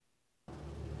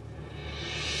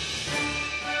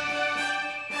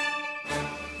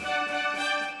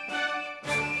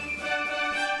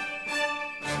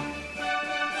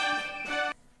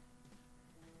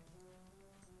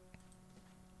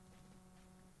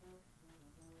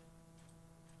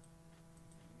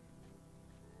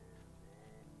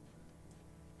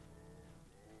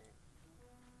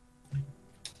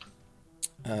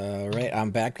Alright,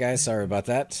 I'm back, guys. Sorry about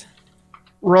that.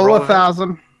 Roll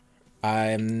 1,000.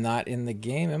 I'm not in the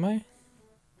game, am I?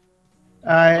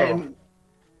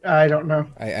 I don't know.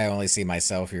 I only see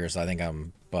myself here, so I think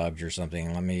I'm bugged or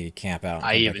something. Let me camp out. And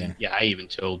I come back in. I even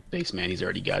told Base Man he's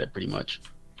already got it pretty much.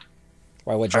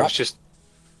 Why? What I drop? was just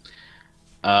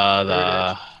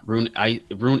The Rune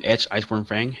Etch Iceborne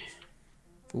Fang.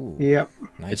 Ooh, Yep.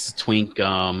 nice. It's Twink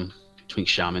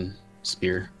Shaman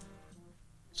Spear.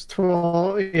 It's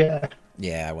 12. Yeah.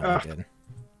 Yeah, I went I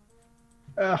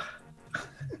did.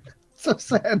 So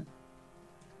sad.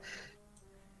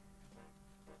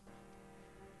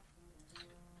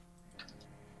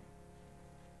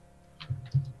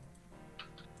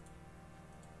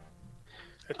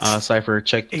 Cypher,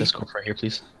 check this corpse right here,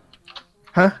 please.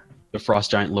 Huh? The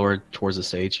Frost Giant lowered towards the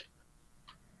stage.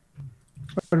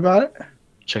 What about it?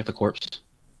 Check the corpse.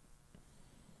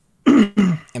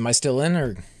 Am I still in,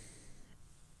 or?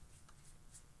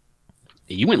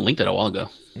 You went and linked it a while ago.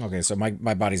 Okay, so my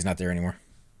body's not there anymore.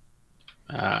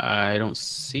 I don't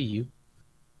see you.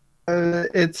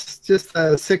 It's just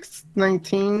a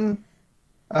 619.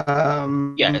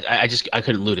 Yeah, I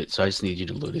couldn't loot it, so I just need you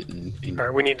to loot it. all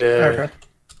right. We need to. Okay.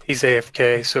 He's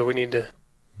AFK, so we need to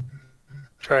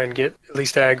try and get at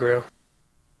least aggro.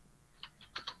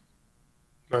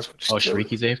 Might as well just Oh, kill it.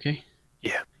 Shriki's AFK?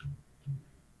 Yeah.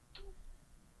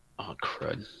 Oh,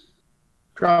 crud.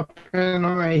 Drop in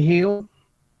on my heel.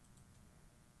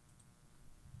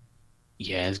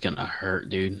 Yeah, it's gonna hurt,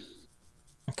 dude.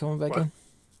 I'm coming back What? in.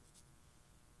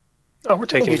 Oh, we're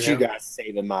taking Look it at you down. guys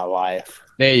saving my life.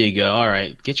 There you go. All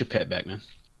right, get your pet back, man.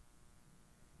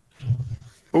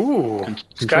 Ooh, Control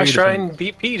Sky your Shrine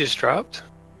BP just dropped.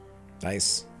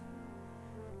 Nice.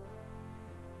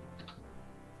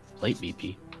 Late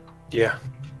BP. Yeah.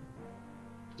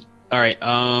 All right.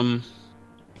 Are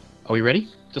we ready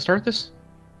to start this?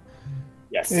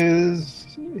 Yes. Is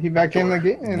he back in the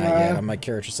game? Not yet. On my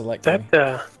character select. for me.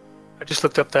 That I just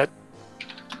looked up that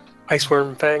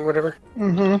Iceworm Fang, whatever.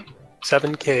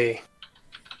 7K.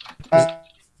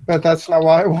 But that's not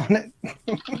why I want it.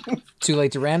 Too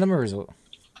late to random, or is it?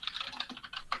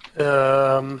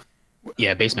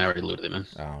 Yeah, Baseman already looted it, man.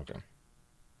 Oh, okay.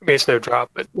 I mean, it's no drop,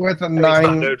 but With a I mean, it's not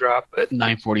 9. no drop, but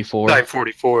 944.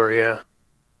 944. Yeah.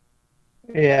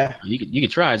 Yeah. You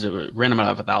could try. It's a random out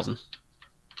of 1,000.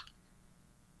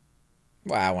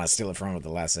 Well, I want to steal it from him at the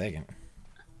last second.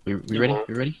 We ready? won't.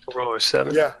 We ready? Roll a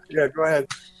 7. Yeah, go ahead.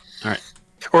 All right.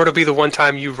 Or it'll be the one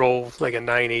time you roll like a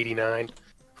 989.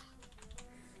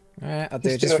 All right, I'll do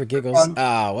it Just just do for it for giggles. fun.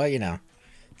 Ah, well, you know,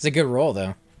 it's a good roll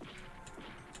though.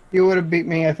 You would have beat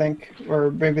me, I think. Or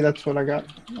maybe that's what I got.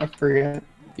 I forget.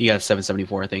 You got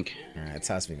 774, I think. All right,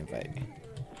 toss me can fight.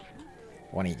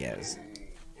 One of you guys.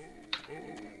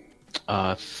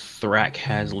 Thrak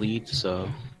has lead, so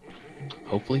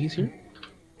hopefully he's here.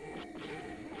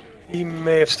 He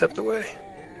may have stepped away.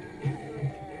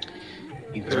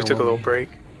 We took a little break.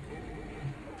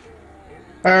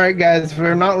 Alright, guys.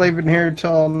 We're not leaving here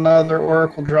until another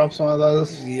Oracle drops one of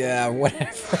those. Yeah,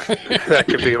 whatever. That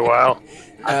could be a while.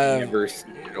 I've never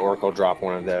seen an Oracle drop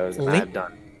one of those, and Link-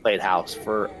 I've played house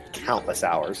for countless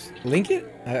hours. Link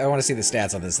it? I want to see the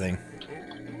stats on this thing.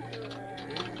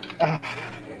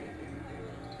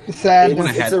 Sad. It's one I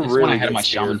It's had, a it's one really I had in good my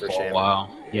spear shaman for for a shaman.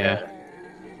 while. Yeah.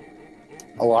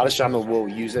 A lot of shaman will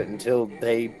use it until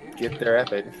they get their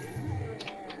epic.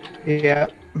 Yeah.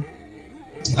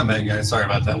 It's not bad, guys. Sorry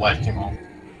about that. Wife came home.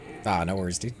 Ah, no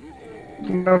worries, dude.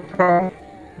 No problem.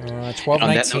 12, On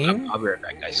that note, 19. I'll be right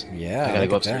back, guys. Yeah, I gotta look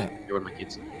go at upstairs that. here with my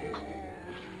kids.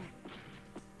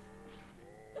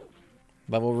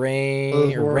 Level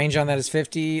range on that is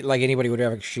 50. Like anybody would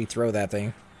actually throw that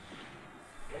thing.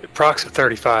 It procs at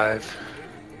 35.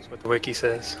 That's what the wiki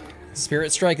says.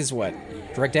 Spirit Strike is what?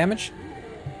 Direct damage?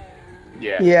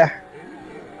 Yeah. Yeah.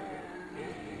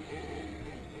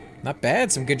 Not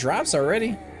bad. Some good drops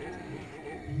already.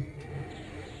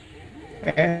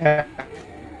 Yeah.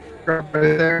 Drop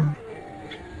right there.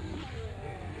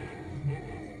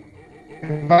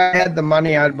 If I had the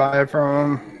money, I'd buy it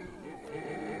from him.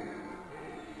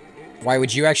 Why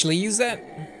would you actually use that?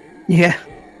 Yeah.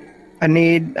 I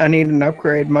need an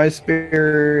upgrade. My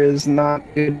spear is not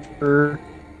good for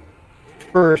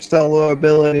solo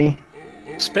ability.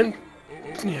 Spend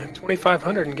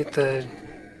 2,500 and get the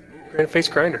Grand Face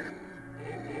Grinder.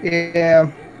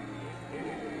 Yeah.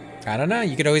 I don't know.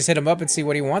 You could always hit him up and see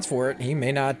what he wants for it. He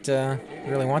may not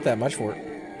really want that much for it.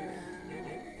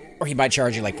 Or he might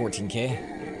charge you like 14K.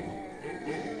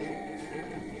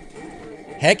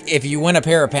 Heck, if you win a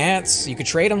pair of pants, you could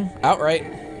trade them outright.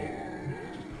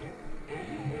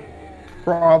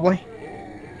 Probably.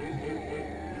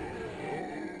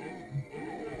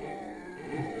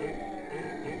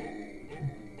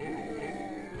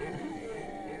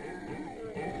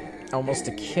 Almost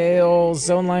a Kael.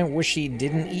 Zone line, Wishy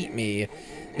didn't eat me.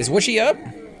 Is Wishy up?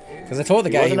 Because I told the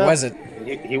guy he wasn't.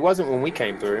 He wasn't when we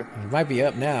came through. He might be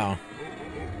up now.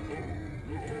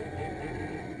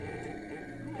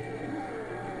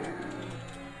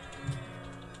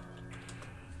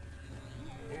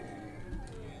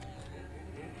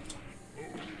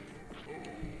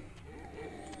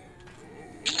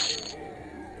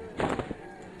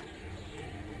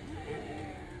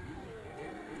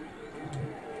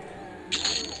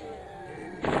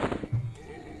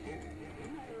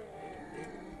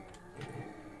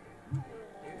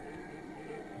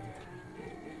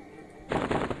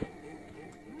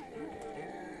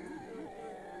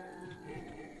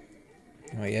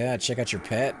 Oh yeah, check out your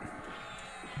pet.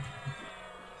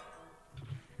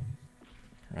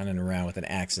 Running around with an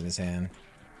axe in his hand.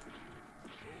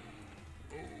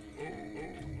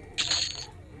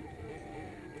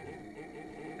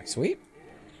 Sweet.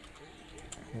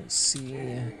 Let's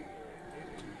see.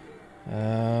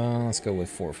 Let's go with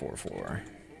 444.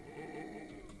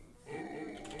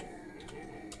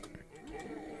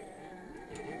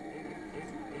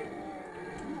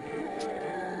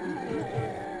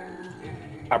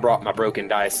 I brought my broken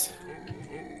dice.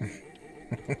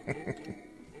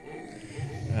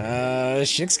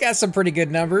 Shik's got some pretty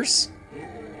good numbers.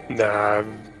 Nah,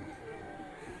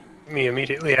 me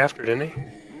immediately after, didn't he?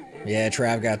 Yeah,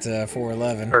 Trav got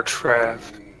 411. Or Trav.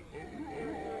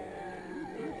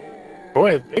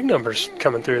 Boy, big numbers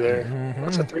coming through there.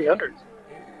 What's a 300?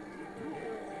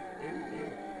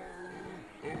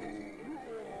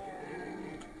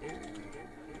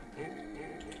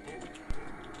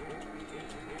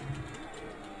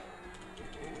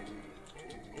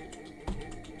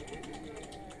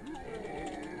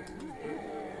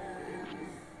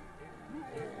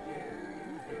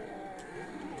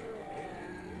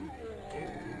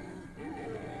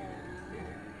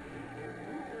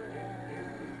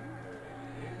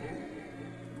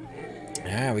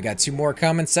 Ah, we got 2 more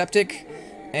coming, Septic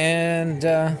and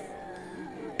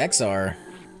XR.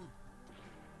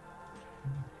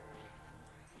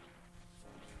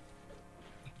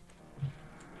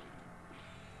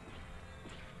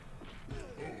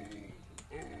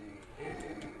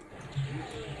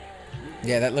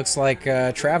 Yeah, that looks like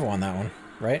travel on that one,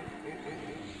 right?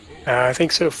 I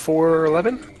think so,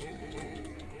 411?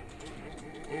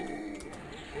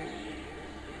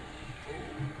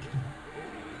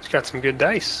 He's got some good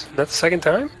dice. That's the second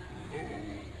time?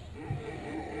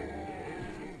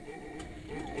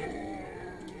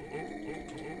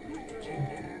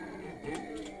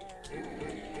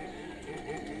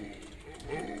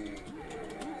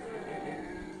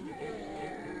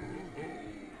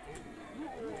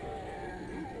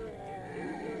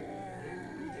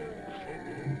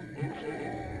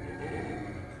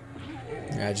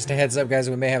 Just a heads up, guys,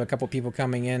 we may have a couple people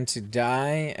coming in to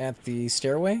die at the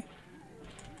stairway.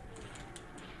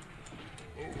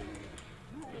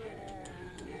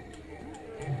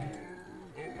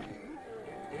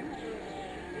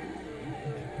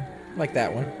 Like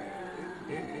that one.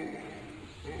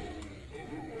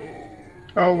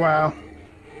 Oh, wow.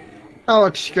 That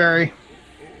looks scary.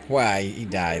 Why? He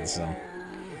died, so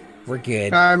we're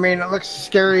good. I mean, it looks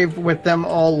scary with them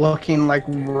all looking, like,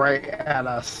 right at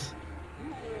us.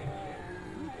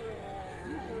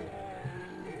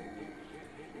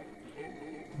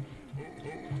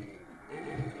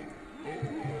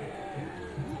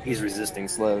 He's resisting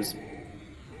slows.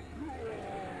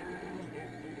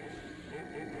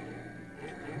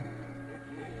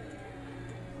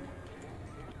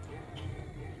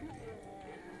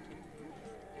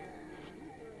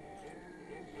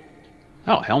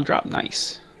 Oh, helm drop,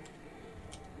 nice.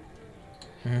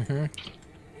 Mm-hmm.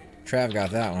 Trav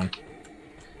got that one.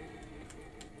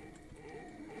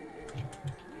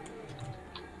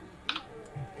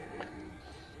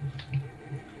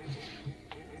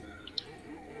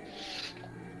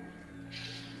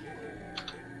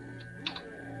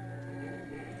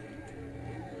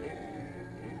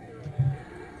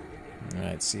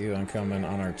 Alright, see you oncoming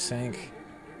on our tank.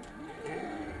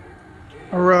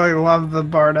 I really love the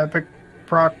Bard Epic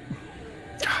proc.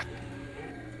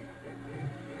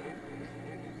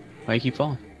 Why you keep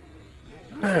falling?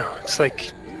 Oh, it's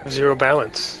like zero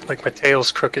balance. Like my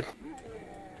tail's crooked.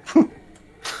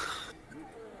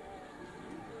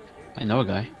 I know a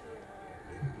guy.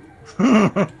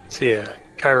 See a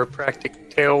chiropractic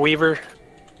tail weaver.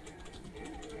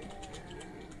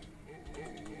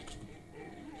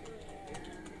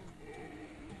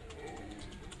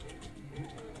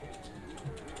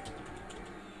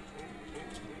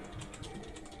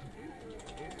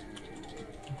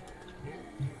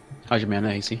 How's your mana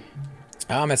AC?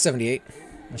 I'm at 78.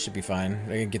 That should be fine.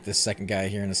 I can get this second guy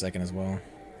here in a second as well.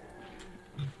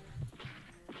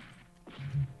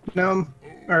 Gnome,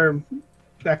 or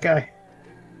that guy.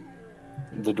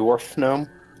 The dwarf gnome.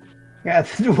 Yeah, the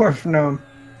dwarf gnome.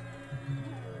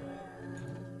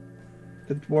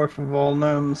 The dwarf of all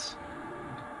gnomes.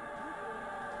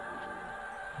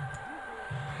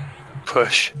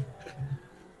 Push.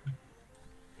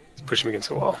 Let's push him against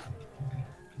the wall.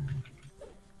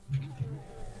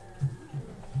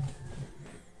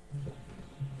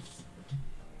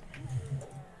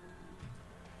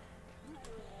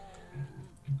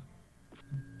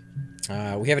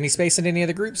 We have any space in any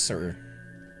other groups, or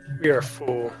We are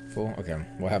full. full? Okay,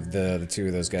 we'll have the two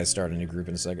of those guys start a new group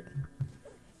in a second.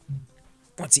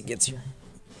 Once he gets here.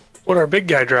 What our big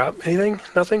guy drop? Anything?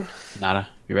 Nothing? Nada.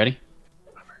 You ready?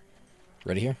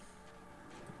 Ready here?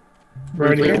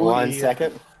 Right Wait here. 1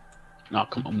 second. No,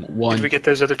 come on. Did One. we get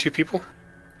those other 2 people?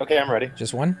 Okay, I'm ready.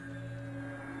 Just one?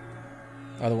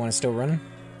 Other one is still running?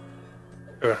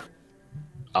 Uh,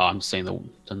 Oh, I'm saying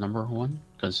the number one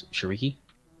because Shariki.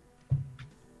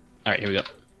 All right, here we go.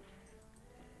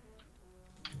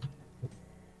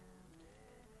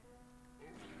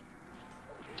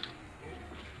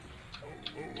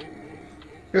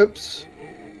 Oops.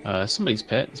 Somebody's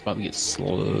pet is about to get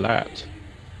slapped.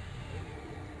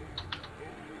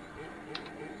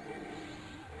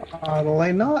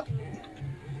 Oddly not.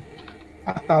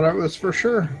 I thought it was for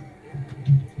sure.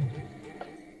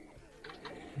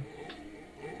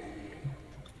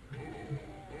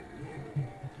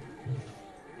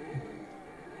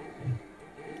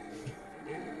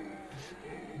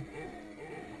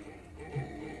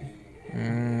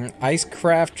 Ice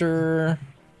Crafter.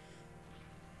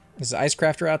 Is the Ice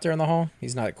Crafter out there in the hall?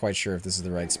 He's not quite sure if this is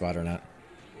the right spot or not.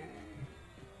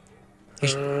 I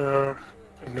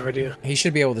have no idea. He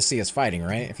should be able to see us fighting,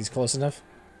 right? If he's close enough.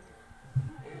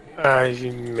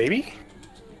 Maybe?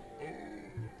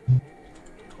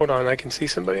 Hold on, I can see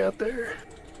somebody out there.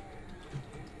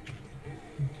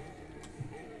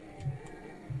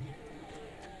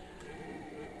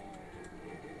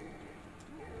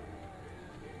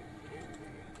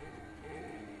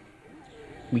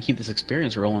 We keep this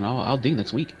experience rolling. I'll dig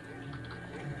next week.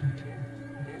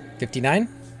 59?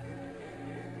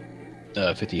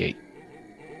 58.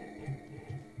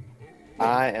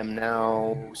 I am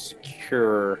now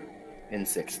secure in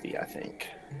 60, I think.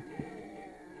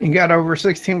 You got over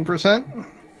 16%?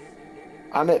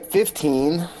 I'm at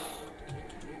 15.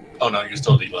 Oh no, you're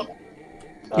still D level.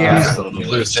 Yeah. You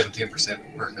lose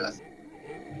 17% per death.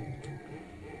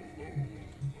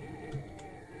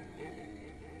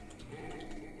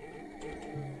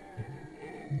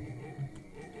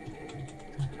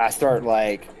 I start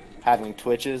like having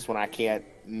twitches when I can't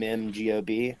mim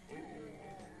GOB.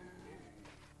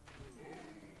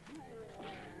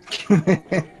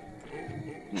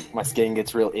 My skin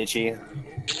gets real itchy.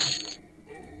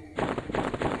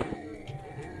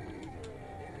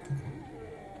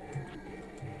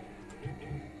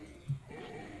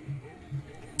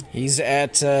 He's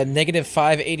at negative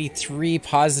 583,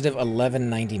 positive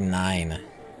 1199.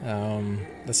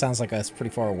 That sounds like that's pretty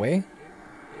far away.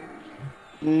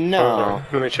 No,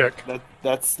 Let me check.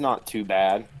 that's not too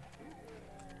bad.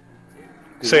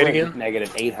 Say it We're at again.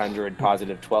 Negative 800,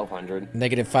 positive 1200.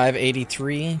 Negative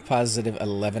 583, positive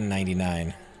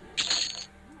 1199.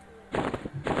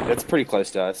 That's pretty close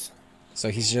to us. So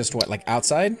he's just, what, like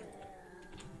outside?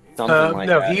 Something like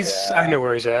No, that. he's. yeah. I know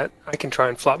where he's at. I can try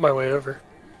and flop my way over.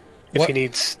 If What? he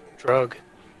needs drug.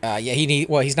 Yeah,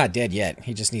 well, he's not dead yet.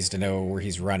 He just needs to know where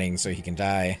he's running so he can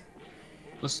die.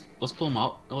 Let's pull him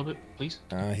out a little bit, please.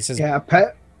 He says, Yeah,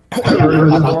 pet. I'll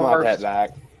put my pet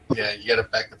back. Yeah, you gotta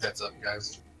back the pets up,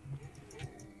 guys.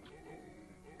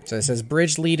 so it says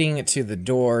bridge leading to the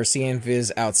door,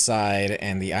 CNVIS outside,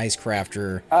 and the Ice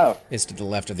Crafter Oh, is to the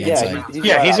left of the yeah, inside.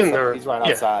 Yeah, he's in outside. there. He's right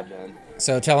Yeah. outside then.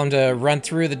 So tell him to run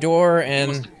through the door He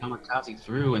wants and... to kamikaze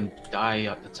through and die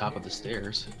at the top of the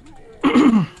stairs.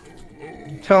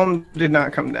 Tell him do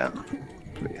not come down,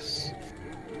 please.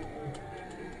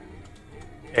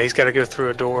 Yeah, he's got to go through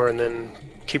a door and then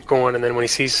keep going. And then when he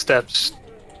sees steps,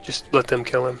 just let them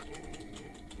kill him.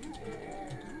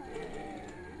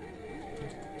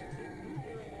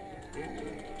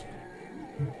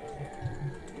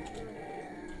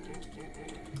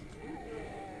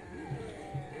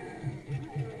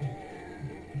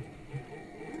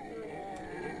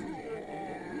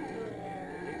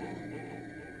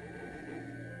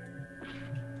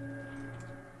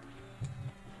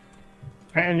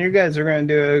 And you guys are going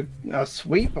to do a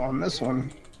sweep on this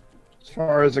one, as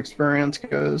far as experience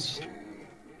goes.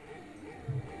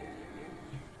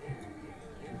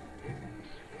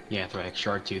 Yeah, Thorax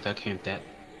Shard Tooth. I can't that.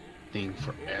 thing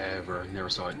forever. Never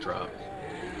saw it drop.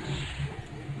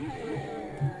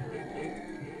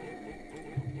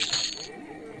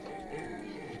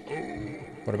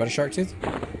 What about a shark tooth?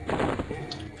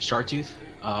 Shark tooth?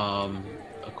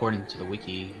 According to the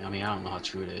wiki, I mean, I don't know how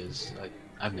true it is.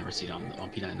 I've never seen it on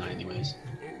P99 anyways.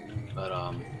 But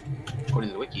according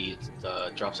to the wiki,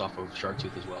 it drops off of shark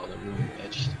tooth as well, the room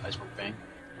edge iceberg fang.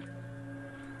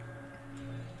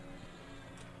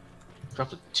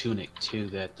 Dropped a tunic too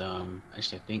that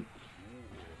actually I think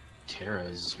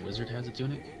Terra's wizard has a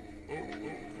tunic.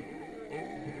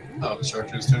 Oh, the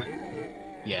Chartreuse tunic?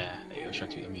 Yeah, there you go, shark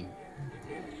tooth. I mean,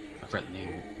 I forgot the name.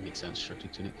 It makes sense. Shark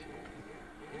tooth tunic.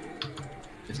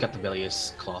 It's got the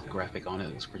Velius cloth graphic on it. It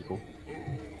looks pretty cool.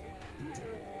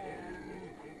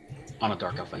 On a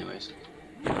dark elf, anyways.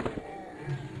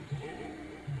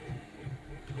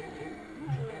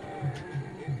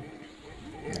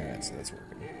 Alright, so that's working.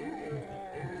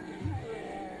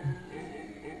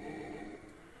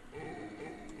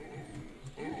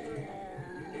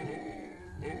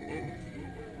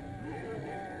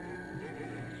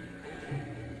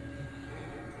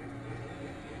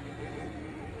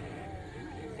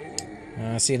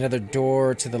 I see another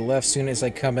door to the left soon as I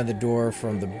come in the door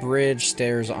from the bridge.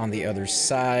 Stairs on the other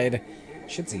side.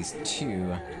 Should see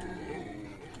two.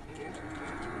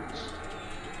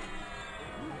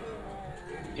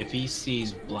 If he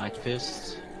sees Black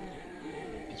Fist,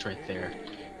 it's right there.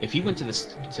 If he went to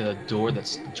the door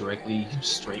that's directly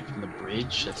straight from the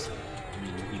bridge, I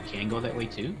mean, you can go that way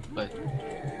too, but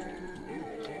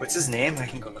What's his name? I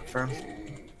can go look for him.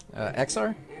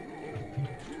 XR?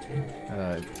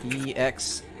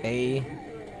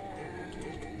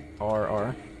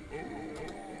 EXARR.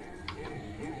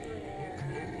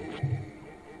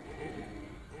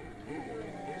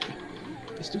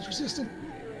 this dude's resistant.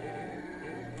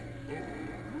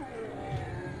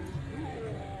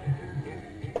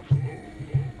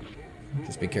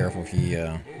 Just be careful if he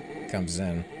comes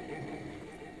in.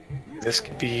 This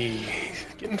could be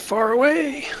getting far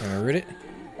away. Can I root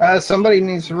it? Somebody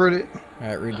needs to root it.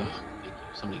 Alright, root it. Oh, thank you.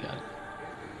 Somebody got it.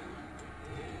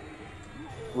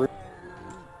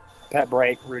 Pet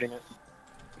break, rooting it.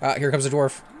 Ah, here comes a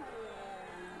dwarf.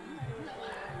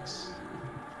 Relax.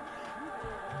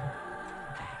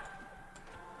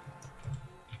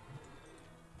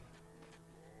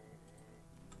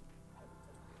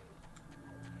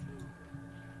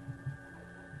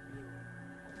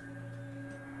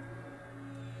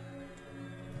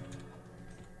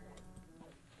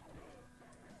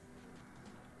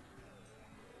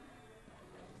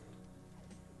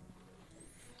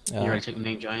 You already checked the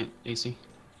name giant, AC?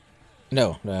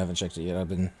 No, I haven't checked it yet. I've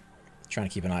been trying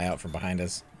to keep an eye out from behind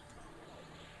us.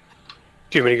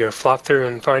 Do you want me to go flop through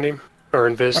and find him? Or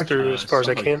invis through as far as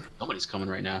I can? Somebody's coming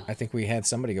right now. I think we had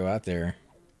somebody go out there.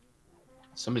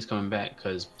 Somebody's coming back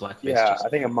because Blackface Yeah, just I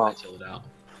think a monk. it out.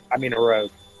 I mean a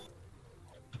rogue.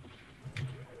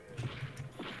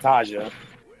 Taja.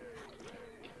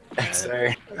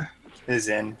 Sorry. Is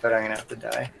in, but I'm gonna have to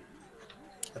die.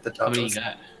 At the How top. many you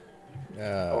got?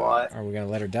 A lot. Are we gonna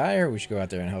let her die, or we should go out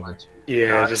there and help her?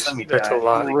 Yeah, Nah, just let me that's die. a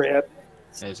lot. Rip.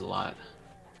 That is a lot.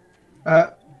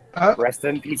 Rest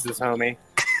in pieces, homie.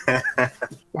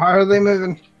 Why are they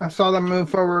moving? I saw them move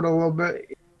forward a little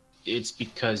bit. It's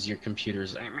because your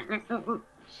computer's. I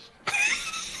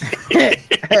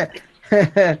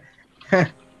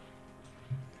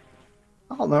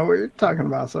don't know what you're talking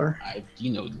about, sir.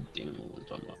 You know damn well what I'm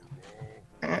talking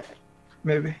about.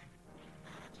 Maybe.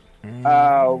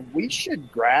 We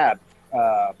should grab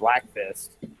Black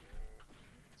Fist.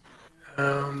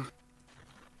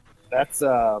 That's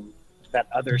that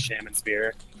other shaman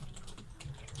spear.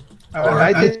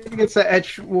 I think it's a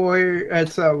etch warrior.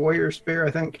 It's a warrior spear,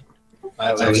 I think.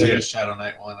 That's actually a Shadow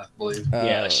Knight one, I believe.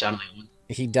 Yeah, Shadow Knight one.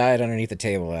 He died underneath the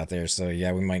table out there, so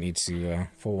yeah, we might need to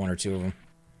pull one or two of them.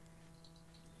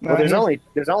 Well, there's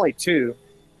only two.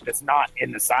 That's not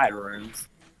in the side rooms.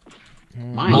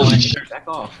 Mine. Back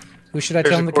off. Who should I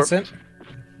There's tell him a the corp. consent?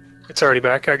 It's already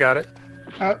back. I got it.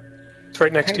 It's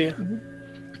right next to you.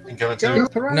 And coming Go to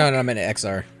through. No, I meant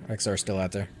XR. XR's still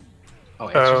out there. Oh,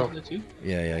 Oh. extra too?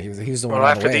 Yeah, he was the one Well,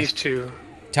 on the after way. these two,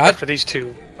 Todd?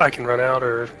 I can run out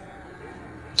or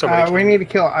somebody. We need to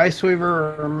kill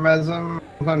Iceweaver or Mesm.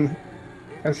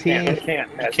 Because he. Can't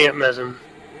can't mess him.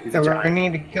 He's a We giant.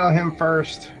 need to kill him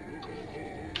first.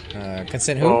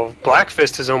 Consent who? Well, Black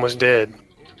Fist is almost dead.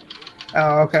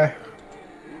 Oh, okay.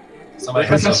 somebody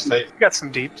has some faith. We got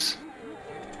some deeps.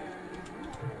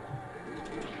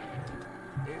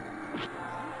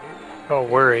 Oh,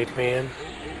 worried, man.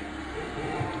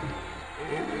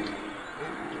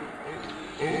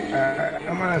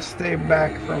 I'm gonna stay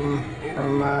back from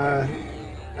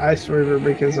Ice River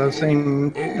because I've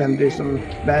seen them do some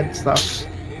bad stuff.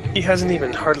 He hasn't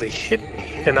even hardly hit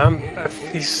me, and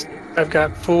I've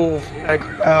got full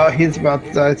aggro. Oh, he's about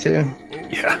to die too.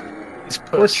 Yeah, he's We're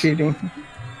puss. cheating.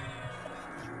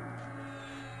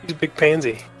 He's a big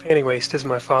pansy. Panty waste, as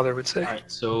my father would say. All right,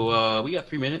 so we got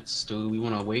 3 minutes. Do we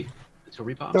want to wait until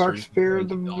repops? Dark or Spear, or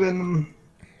the keep going? Venom.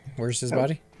 Where's his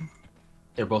body?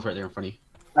 They're both right there in front of you.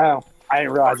 Oh, I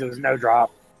didn't realize it was no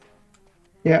drop.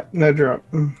 Yeah, no drop.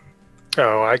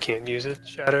 Oh, I can't use it.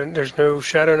 There's no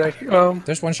Shadow Knight.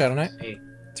 There's one Shadow Knight. Hey,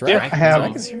 It's right. Yeah, Drac- I have-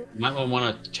 Drac is here. You might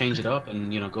want to change it up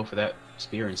and go for that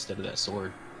spear instead of that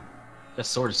sword. That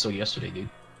sword is so yesterday, dude.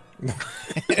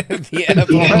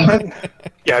 Yeah.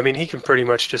 Yeah, I mean, he can pretty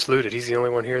much just loot it. He's the only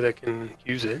one here that can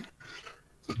use it.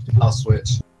 I'll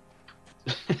switch.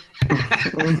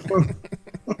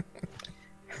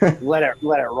 Let it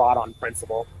rot on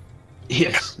principle.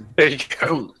 Yes. There you I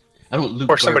go. don't loot.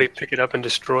 Or somebody garbage. pick it up and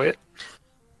destroy it.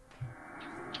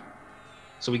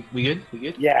 So we good? We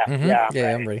good? Yeah, Mhm. yeah.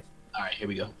 Yeah, I'm ready. All right, here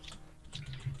we go.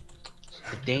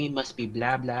 The day must be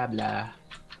blah blah blah.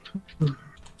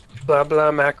 Blah,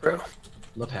 blah, macro.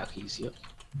 Love hotkeys. Yep.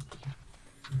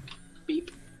 Beep.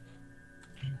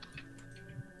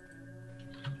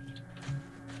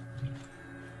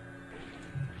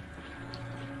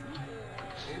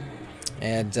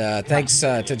 And thanks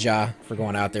to Ja for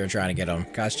going out there and trying to get him.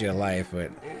 Cost you a life,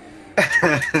 but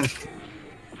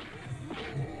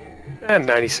And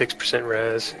 96%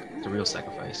 res. The real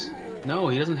sacrifice. No,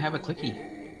 he doesn't have a clicky.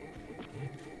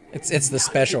 it's the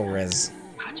special res.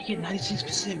 How'd you get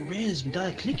 96% res without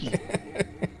a clicky?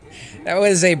 That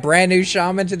was a brand new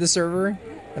shaman to the server.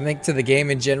 I think to the game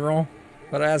in general.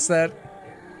 But I asked that.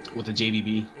 With the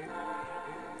JBB.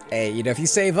 Hey, if you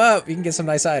save up, you can get some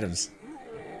nice items.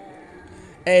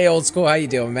 Hey, old school, how you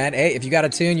doing, man? Hey, if you got a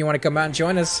tune, you want to come out and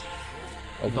join us?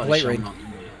 Open plate raid.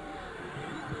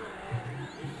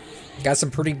 Got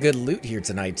some pretty good loot here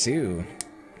tonight, too.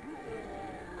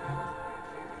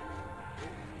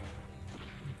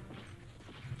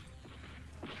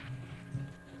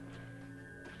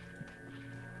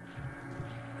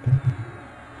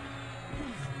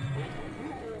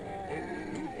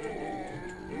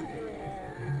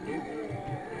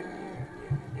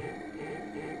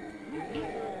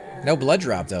 No blood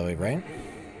drop, though, right?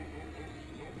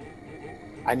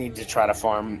 I need to try to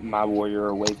farm my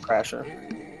warrior wave crasher.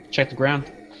 Check the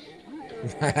ground.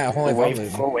 Only one losing.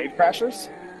 For wave crashers?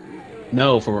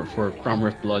 No, for Crom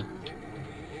Rift blood.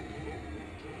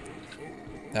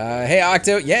 Hey,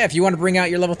 Octo. Yeah, if you want to bring out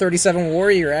your level 37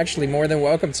 warrior, you're actually more than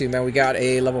welcome to, man. We got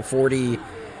a level 40...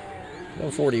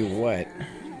 Level 40 what?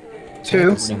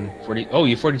 2. 40. Oh,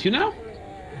 you're 42 now?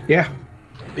 Yeah.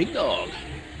 Big dog.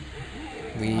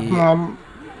 We... I'm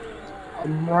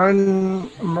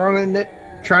running it,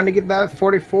 trying to get that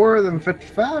 44, then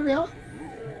 55, yeah.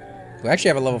 We actually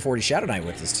have a level 40 Shadow Knight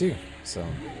with us, too. So,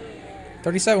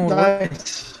 37 would work.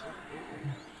 Nice.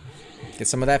 Get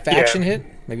some of that faction hit.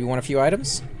 Maybe won a few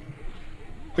items.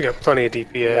 We got plenty of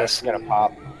DPS. Gonna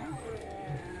pop.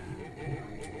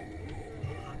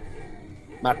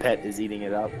 My pet is eating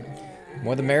it up.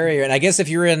 More the merrier. And I guess if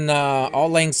you're in All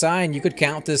Lang Syne, you could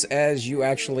count this as you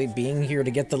actually being here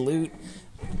to get the loot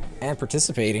and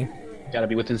participating. Gotta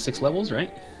be within 6 levels,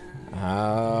 right?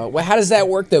 Well, how does that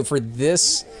work, though? For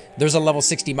this, there's a level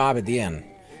 60 mob at the end.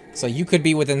 So you could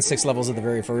be within 6 levels of the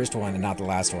very first one and not the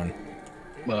last one.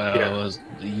 Well,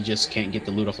 you just can't get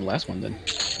the loot off the last one then.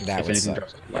 That If would anything suck.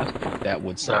 drops off the last one, that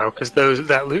would suck. No, because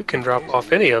that loot can drop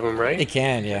off any of them, right? It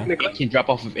can, yeah. It can drop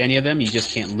off of any of them. You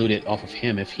just can't loot it off of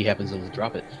him if he happens to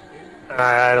drop it.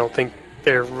 I don't think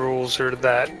their rules are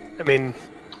that. I mean,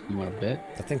 You want to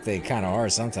bet? I think they kind of are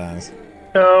sometimes.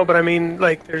 no, but I mean,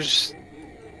 like, there's.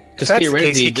 Because If that's the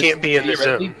case, he can't be in the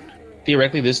zone.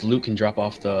 Theoretically, this loot can drop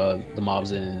off the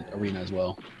mobs in arena as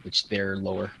well, which they're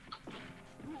lower.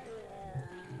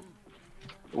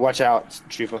 Watch out,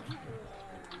 Chupa.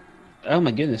 Oh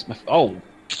my goodness! I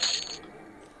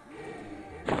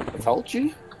told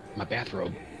you. My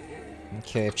bathrobe.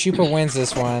 Okay, if Chupa wins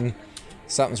this one,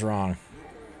 something's wrong.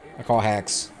 I call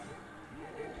hacks.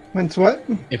 When's what?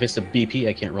 If it's the BP,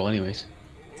 I can't roll anyways.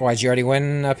 Why, did you already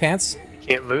win pants? You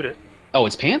can't loot it. Oh,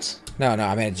 it's pants? No,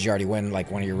 I mean, did you already win, like,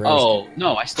 one of your rows? Oh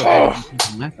no, I still have it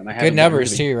from last time. I Good haven't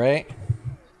numbers, gotten too, right?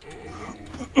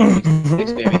 rid of it.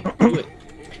 Thanks, baby. Do it.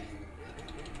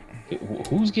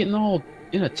 Who's getting all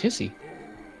in a tissy?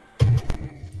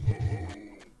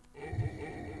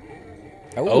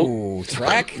 Oh,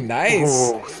 track? Nice.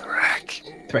 Oh,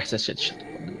 Thrak. Thrash that shit. Shut the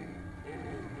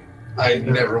fuck I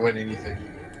never win anything.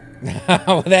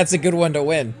 Well, that's a good one to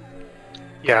win.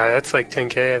 Yeah, that's like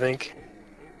 10K, I think.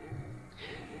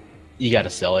 You got to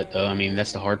sell it though. I mean,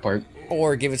 that's the hard part.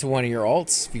 Or give it to one of your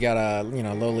alts. If you got a, you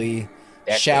know, lowly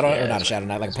That's shadow, what- yeah, or not a that's shadow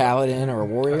knight, like a paladin or a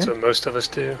warrior. That's what most of us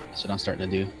do. That's what I'm starting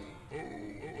to do.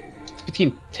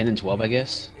 Between 10 and 12, I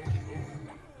guess.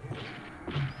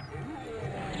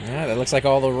 Yeah, that looks like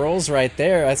all the rolls right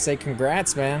there. I'd say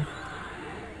congrats, man.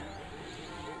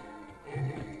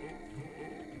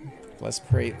 Let's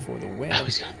pray for the win. I'm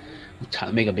trying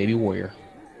to make a baby warrior.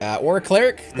 Or a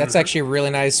cleric. That's actually a really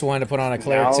nice one to put on a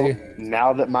cleric too.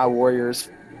 Now that my warriors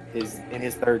is in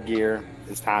his 3rd gear,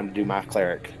 it's time to do my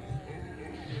cleric.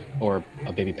 Or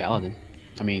a baby paladin.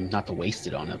 I mean, not to waste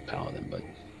it on a paladin, but...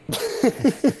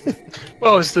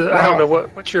 Well, I don't know,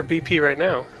 what's your BP right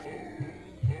now?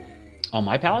 On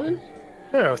my paladin?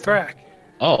 No, Thrak.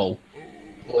 Oh.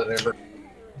 Whatever.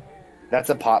 That's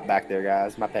a pot back there,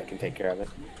 guys. My pet can take care of it.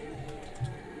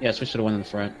 Yeah, switch to the one in the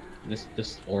front.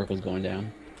 This oracle's going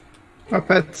down. My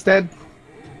pet's dead.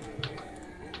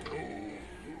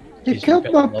 You Is your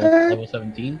killed my level, pet. level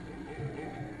 17?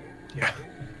 Yeah.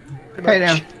 Hey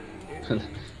now.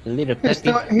 Little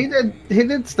He puppy.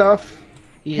 did stuff.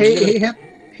 He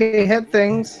hit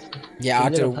things. Yeah,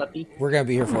 Little Octo, puppy. we're gonna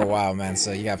be here for a while, man.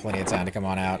 So you got plenty of time to come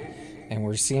on out, and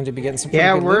we seem to be getting some.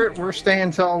 Yeah, pretty good loot. we're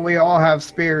staying till we all have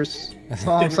spears. That's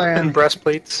all I'm And saying.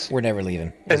 breastplates. We're never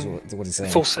leaving. That's And what he's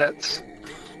saying. Full sets.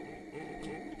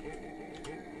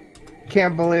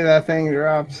 Can't believe that thing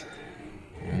drops.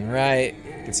 All right,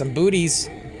 get some booties.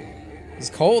 It's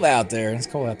cold out there. It's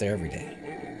cold out there every day.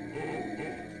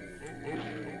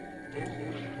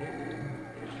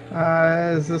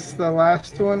 Is this the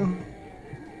last one?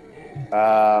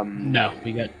 No,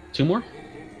 we got 2 more?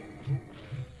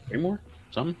 3 more?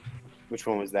 Something? Which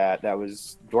one was that? That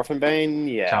was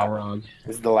Dwarfenbane? Yeah. Calrog.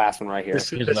 This is the last one right here. This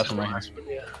Here's is the the last one right last one,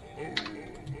 yeah.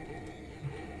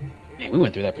 Man, we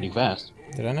went through that pretty fast.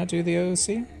 Did I not do the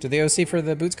OC? Did the OC for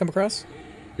the boots come across?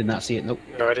 Did not see it. Nope.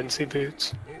 No, I didn't see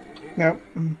boots. Nope.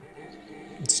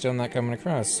 It's still not coming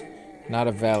across. Not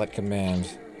a valid command.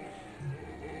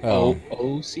 Oh.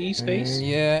 OC space?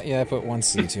 Yeah, I put 1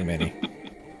 C too many.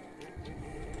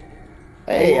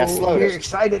 Hey, I slowed You're it.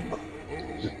 excited.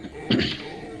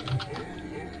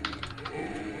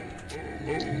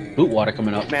 Boot water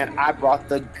coming up. Man, I brought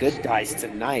the good dice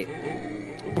tonight.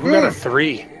 We got a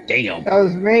 3. Damn. That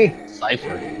was me.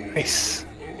 Cypher. Nice.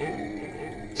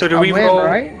 So do I we win, roll?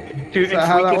 right? Do, Is that if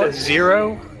how we that get a works?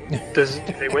 0, do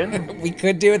they win? We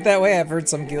could do it that way. I've heard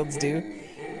some guilds do.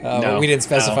 But No, we didn't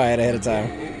specify no. it ahead of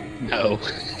time. No.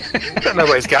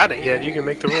 Nobody's got it yet. You can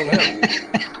make the roll now.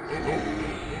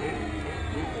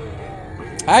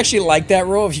 I actually like that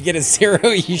rule. If you get a 0,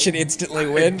 you should instantly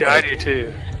win. I do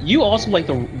too. You also like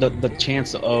the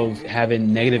chance of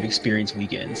having negative experience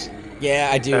weekends. Yeah,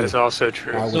 I do. That is also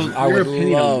true. I So would- your would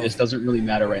opinion love- on this doesn't really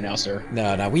matter right now, sir.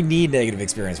 No, we need negative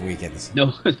experience weekends.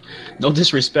 No, no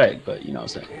disrespect, but you know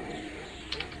what I'm saying.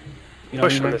 You know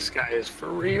what I Pushing mean, this guy is for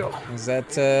real. Was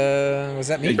that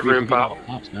me? Right? The room You're pop. getting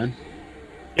all pops, man.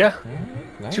 Yeah,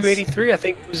 Nice. 283 I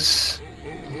think was.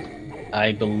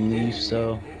 I believe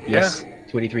so. Yes,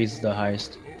 283 is the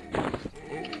highest. I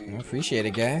appreciate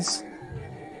it, guys.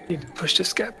 Need to push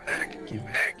this guy back. Get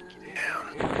back. Get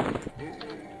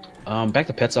down. Back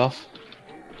the pets off.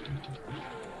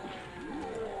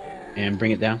 And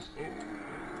bring it down.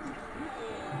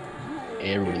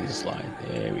 Everybody needs to slide.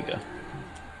 There we go.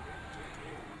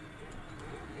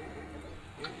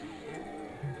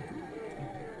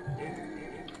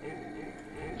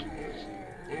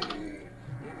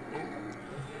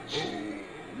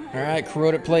 Alright,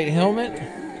 corroded plate helmet.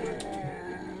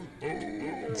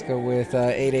 Let's go with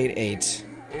 888.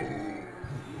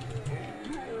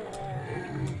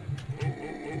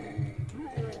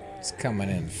 It's coming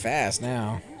in fast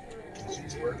now.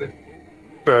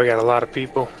 Bro, we got a lot of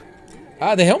people.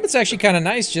 The helmet's actually kind of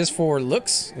nice just for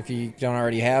looks, if you don't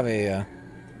already have a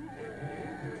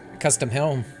custom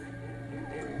helm.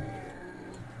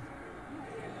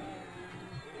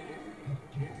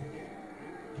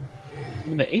 I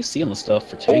mean, the AC on the stuff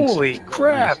for tanks. Holy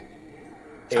crap!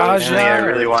 Hey, Taja, I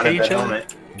really wanted that Taja.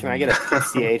 helmet. Can I get a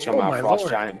PCH on Oh my my Frost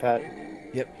lord. Giant pet?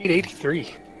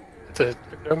 883.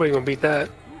 Nobody gonna beat that.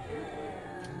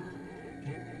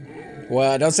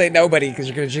 Well, don't say nobody, because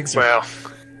you're going to jinx her. Well,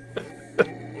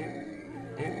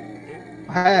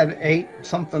 I had 8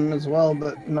 something as well,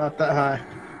 but not that high.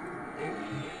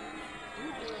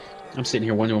 I'm sitting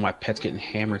here wondering why my pet's getting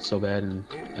hammered so bad, and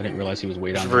I didn't realize he was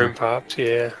way down room there. pops.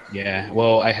 Yeah. Yeah,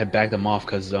 well, I had backed him off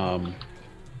because the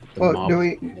Well, mob do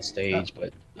was we- on the stage,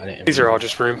 but I didn't. These are all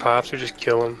just room pops. We just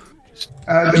kill them.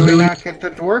 Do we not get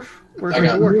the dwarf? Where's the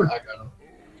dwarf? I got him.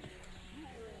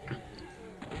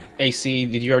 AC,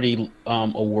 did you already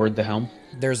award the helm?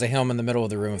 There's a helm in the middle of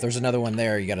the room. If there's another one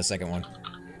there, you got a second one.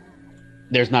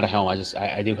 There's not a helm.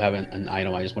 I do have an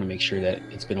item. I just want to make sure that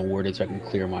it's been awarded so I can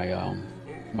clear my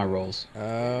my rolls.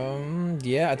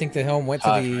 Yeah, I think the helm went to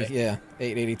the right?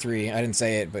 883. I didn't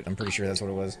say it, but I'm pretty sure that's what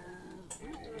it was.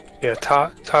 Yeah,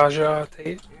 Taja,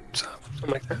 something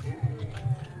like that.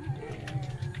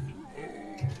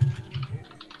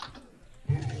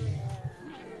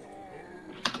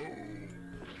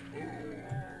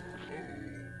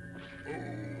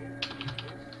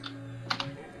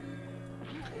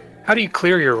 How do you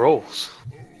clear your rolls?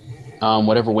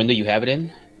 Whatever window you have it in,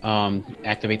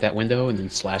 activate that window and then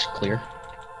 /clear.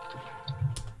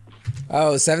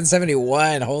 Oh,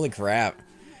 771. Holy crap.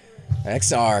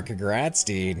 XR, congrats,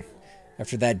 dude.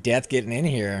 After that death getting in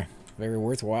here, very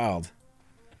worthwhile.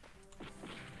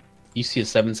 You see a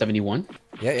 771?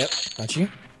 Yeah, yep. Don't you?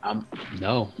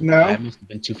 No. No? I must have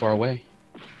been too far away.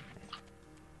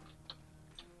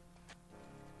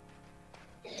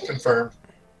 Confirmed.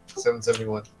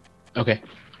 771. Okay.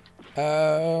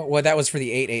 Well, that was for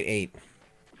the 888.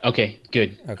 Okay,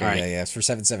 good. Okay, All right. yeah, it's for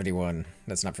 771.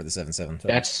 That's not for the 77. So.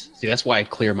 That's why I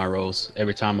clear my rolls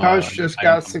every time. Taj just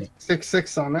got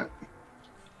 666 on it.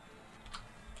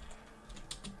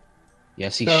 Yeah,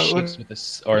 see, So, Shakes with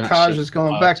this, or not Taj Shakes, is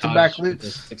going back-to-back Taj with loots.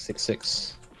 the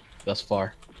 666 thus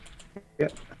far.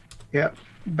 Yep.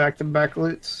 Back-to-back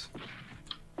loots.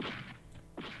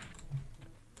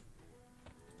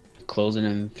 Closing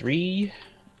in 3,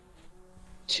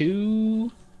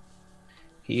 2.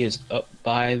 He is up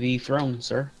by the throne,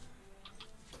 sir.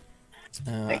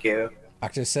 Thank you.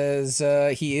 Octa says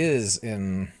he is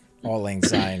in All Lang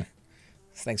Syne.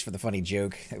 Thanks for the funny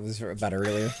joke. It was about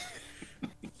earlier.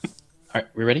 All right,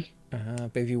 we ready?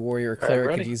 Baby warrior or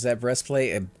cleric could use that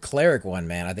breastplate. A cleric one,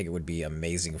 man, I think it would be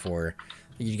amazing for.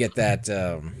 You get that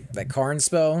that Karn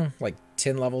spell like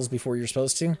 10 levels before you're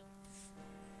supposed to.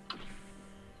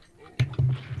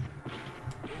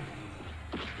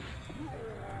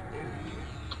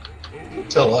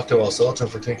 Tell Octo I'll sell it to him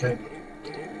for 10K.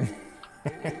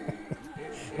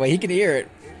 Well, he can hear it.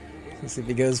 Let's see if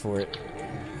he goes for it.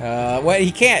 Well,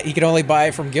 he can't. He can only buy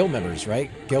it from guild members, right?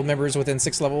 Guild members within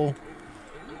 6 level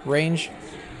range.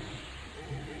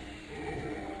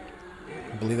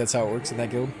 I believe that's how it works in that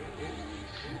guild.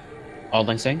 All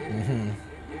I'm saying? Mm-hmm.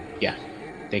 Yeah.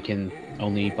 They can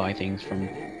only buy things from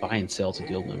buy and sell to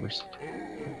guild members.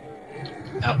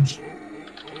 Ouch.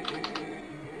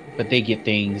 But they get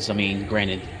things, I mean,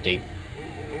 granted,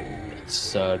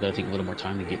 it's gonna take a little more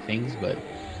time to get things, but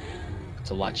it's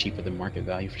a lot cheaper than market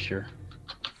value for sure.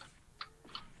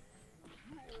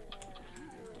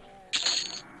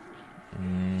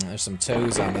 There's some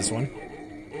toes on this one.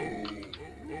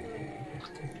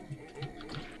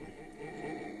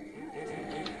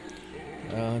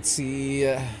 Let's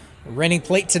see. Renting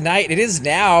plate tonight. It is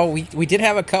now. We did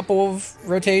have a couple of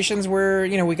rotations where,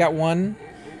 you know, we got one.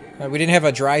 We didn't have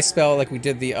a dry spell like we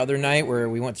did the other night where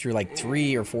we went through like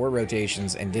 3 or 4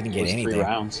 rotations and didn't get anything. 3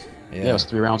 rounds. Yeah. It was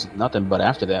 3 rounds with nothing, but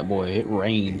after that, boy, it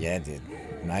rained. Yeah, it did.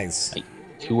 Nice. Like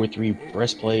 2 or 3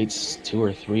 breastplates, 2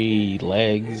 or 3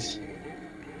 legs.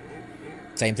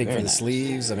 Same thing Very for the nice.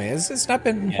 sleeves. I mean, it's not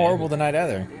been horrible tonight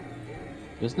either.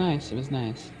 It was nice. It was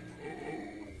nice.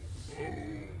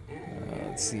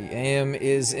 Let's see. AM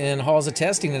is in halls of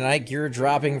testing tonight. Gear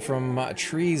dropping from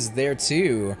trees there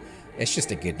too. It's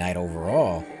just a good night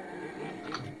overall.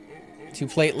 2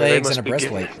 plate legs and a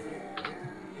breastplate.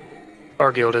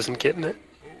 Our guild isn't getting it.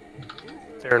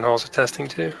 They're in halls of testing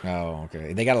too. Oh,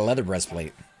 okay. They got a leather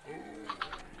breastplate.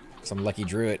 Some lucky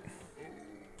druid.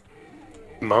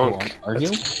 Monk.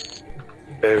 Argio?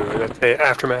 That's the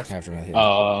aftermath. Aftermath. Yeah.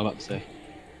 Oh, I'm about to say.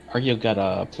 Argio got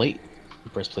a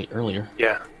breastplate earlier.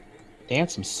 Yeah. They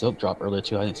had some silk drop earlier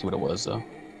too. I didn't see what it was though.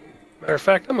 Matter of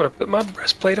fact, I'm gonna put my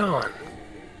breastplate on.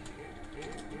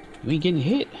 You ain't getting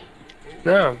hit.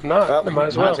 No, I'm not. Well, I might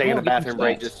as I'm well. not taking a Well, bathroom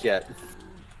break stats. just yet.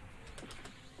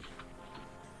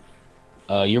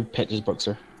 Your pet just broke,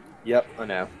 sir. Yep, I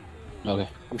know. Okay.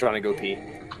 I'm trying to go pee.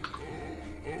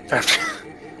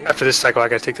 After this cycle, I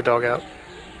gotta take the dog out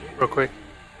real quick.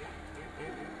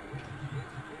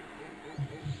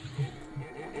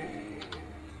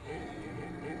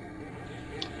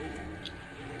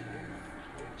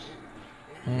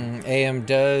 AM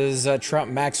does Trump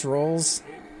max rolls.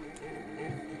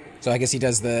 So I guess he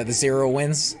does the 0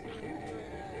 wins.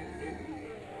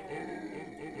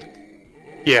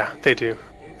 Yeah, they do,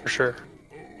 for sure.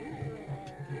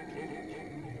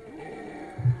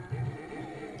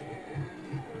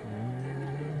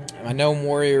 I know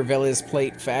Warrior Velia's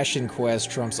plate fashion quest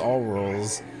trumps all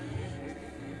rolls.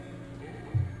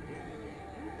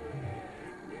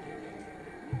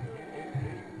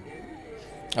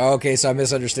 Okay, so I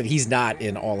misunderstood. He's not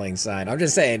in All Lang Syne. I'm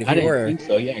just saying, if I you didn't were... think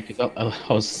so. Yeah, because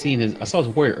I was seeing I saw his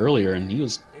warrior earlier, and he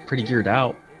was pretty geared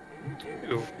out.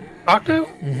 Ooh. Octo?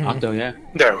 Octo, yeah.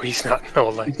 No, he's not. No,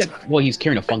 like, He's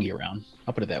carrying a fungi around.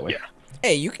 I'll put it that way. Yeah.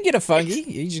 Hey, you can get a fungi.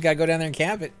 You just gotta go down there and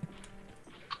camp it.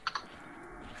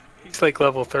 he's like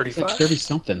level It's 35. like 30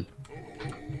 something.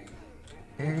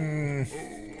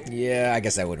 Yeah, I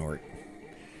guess that wouldn't work.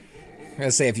 I'm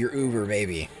gonna say if you're Uber,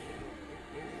 maybe.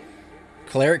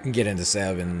 Cleric can get into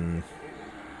 7.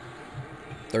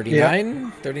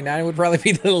 39? 39 would probably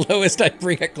be the lowest I'd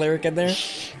bring a Cleric in there.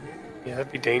 Yeah,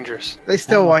 that'd be dangerous. They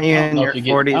still want you I don't in know your if you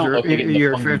get- I 40s don't know or if you get the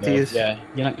your fungi, though. 50s. Yeah,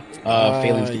 you're not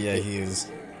failing. Yeah, he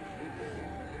is.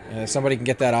 If somebody can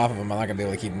get that off of him, I'm not gonna be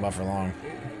able to keep him up for long.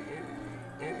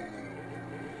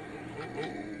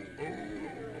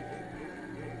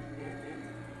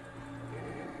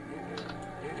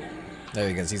 There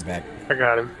he goes. He's back. I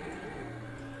got him.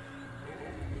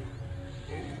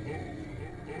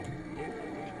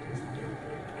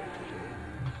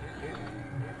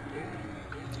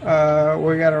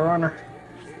 We got a runner.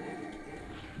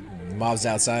 Mobs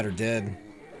outside are dead.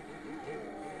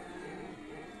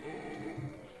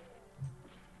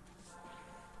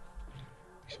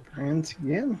 Experience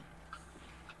again.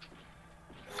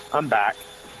 I'm back.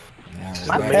 Now we're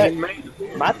My back.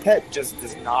 pet, my pet just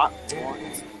does not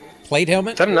want. Plate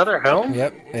helmet. Is that another helm?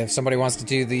 Yep. If somebody wants to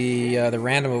do the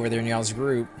random over there in y'all's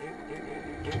group,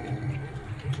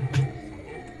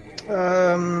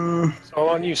 It's all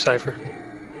on you, Cypher.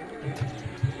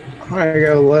 I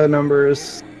go low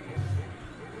numbers.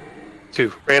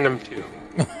 2. Random 2.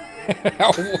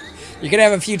 you can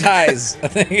have a few ties. I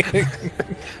think.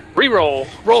 Reroll.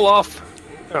 Roll off.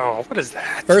 Oh, what is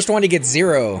that? First one to get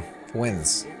 0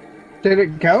 wins. Did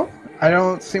it go? I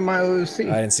don't see my OC.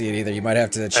 I didn't see it either. You might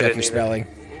have to check didn't your either. spelling.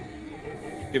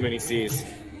 Too many C's.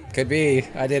 Could be.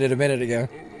 I did it a minute ago.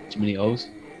 Too many O's.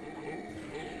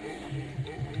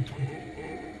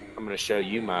 I'm gonna show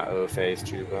you my O face,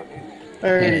 Chuba.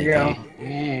 There you go.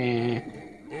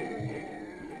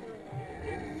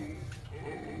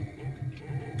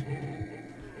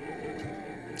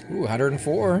 Ooh,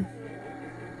 104.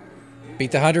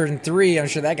 Beat the 103. I'm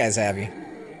sure that guy's happy.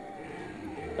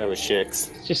 That was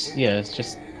Shix. It's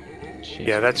just. Shit.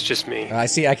 Yeah, that's just me. I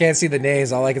see. I can't see the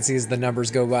names. All I can see is the numbers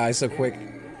go by so quick.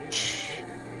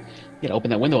 You gotta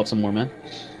open that window up some more, man.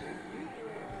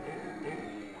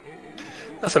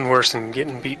 Nothing worse than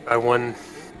getting beat by one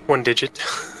digit.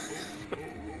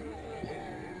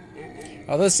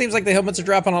 Although it seems like the helmets are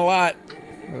dropping a lot.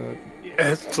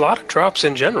 Yeah, it's a lot of drops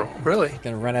in general, really.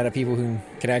 Gonna run out of people who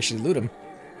can actually loot them.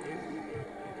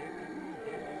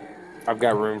 I've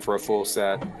got room for a full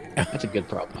set. That's a good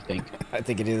problem, I think. I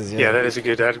think it is. Yeah,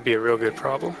 that'd be a real good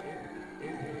problem.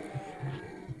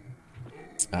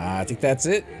 I think that's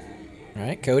it. All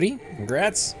right, Cody.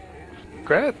 Congrats.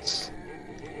 Congrats.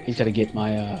 He's gotta get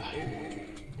my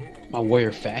my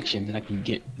warrior faction, then I can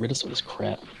get rid of some of this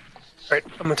crap. Alright,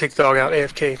 I'm gonna take the dog out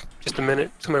AFK. Just a minute.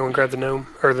 Somebody want to grab the gnome.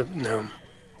 Or the gnome.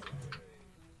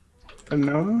 The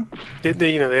gnome?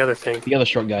 The other thing. The other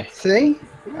short guy. See?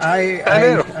 I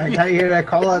know. I got you to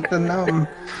call out the gnome.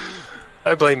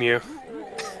 I blame you.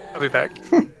 I'll be back.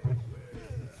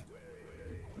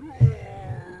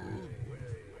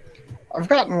 I've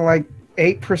gotten like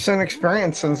 8%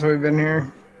 experience since we've been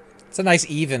here. It's a nice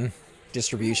even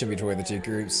distribution between the two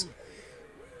groups.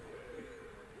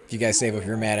 If you guys save up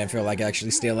your mana and feel like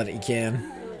actually stealing it, you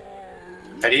can.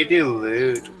 How do you do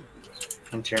loot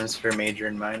in terms for major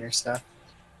and minor stuff?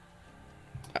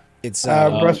 It's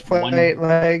Breastplate,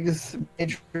 legs,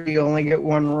 major, you only get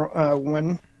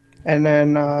one, and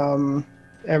then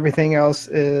everything else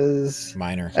is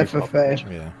minor. FFA.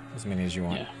 Yeah, as many as you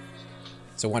want. Yeah.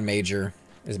 So one major,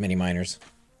 as many minors.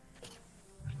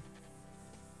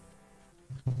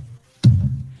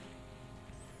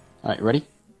 Alright, ready?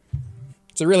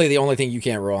 So really the only thing you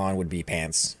can't roll on would be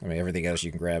pants. I mean, everything else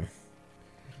you can grab.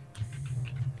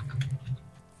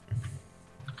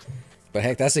 But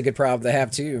heck, that's a good problem to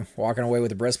have too. Walking away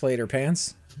with a breastplate or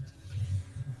pants.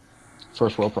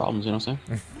 First world problems, you know what I'm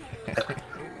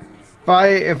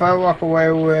saying? If I walk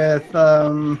away with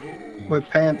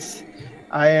pants,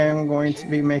 I am going to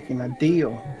be making a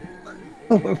deal.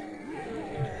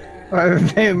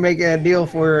 I'm making a deal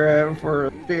for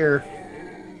a spear.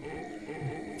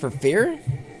 For fear?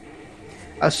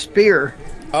 A spear.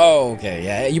 Oh, okay.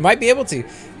 Yeah, you might be able to.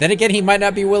 Then again, he might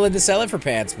not be willing to sell it for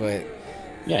pants, but...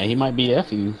 Yeah, he might be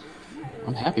F you.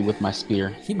 I'm happy with my spear.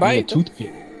 He I need might. a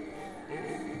toothpick.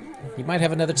 He might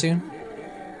have another tune.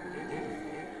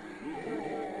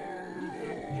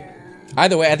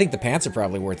 Either way, I think the pants are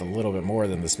probably worth a little bit more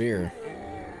than the spear.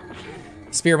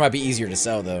 Spear might be easier to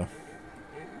sell though.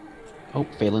 Oh,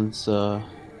 Phelan's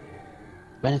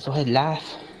running through his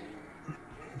life.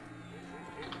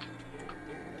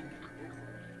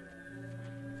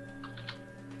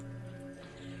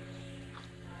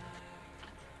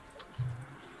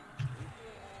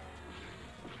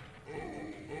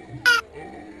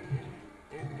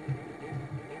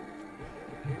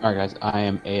 Alright guys, I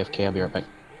am AFK, I'll be right back.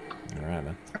 Alright,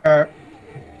 man. Alright.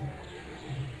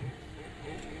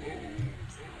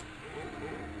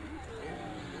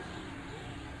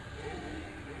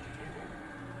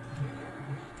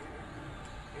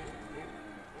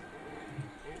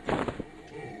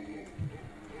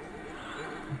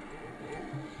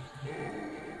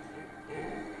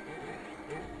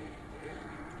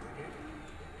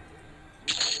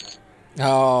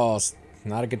 Oh, it's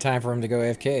not a good time for him to go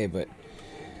AFK, but...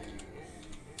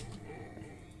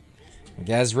 You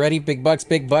guys ready? Big bucks,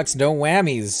 no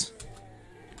whammies.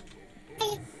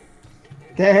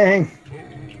 Dang.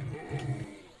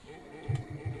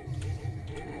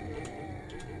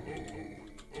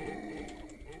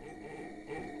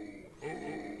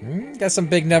 Got some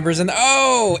big numbers in.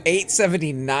 Oh,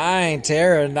 879,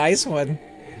 Tara, nice one.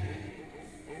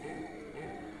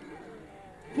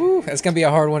 Woo, that's gonna be a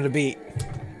hard one to beat.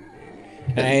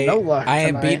 And No luck I am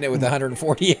tonight. beating it with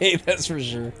 148, that's for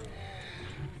sure.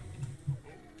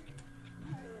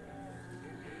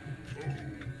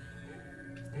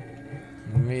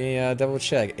 Let me double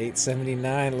check.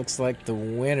 879 looks like the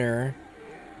winner.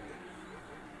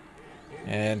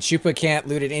 And Shupa can't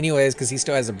loot it anyways because he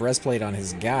still has a breastplate on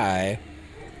his guy.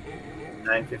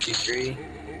 953.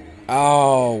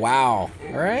 Oh, wow.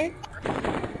 All right.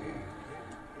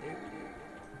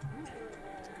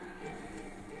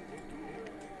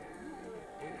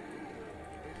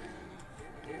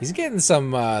 He's getting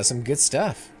some good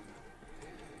stuff.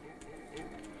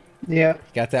 Yeah. He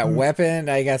got that weapon.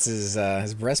 Now he got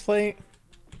his breastplate.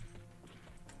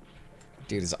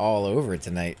 Dude is all over it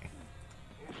tonight.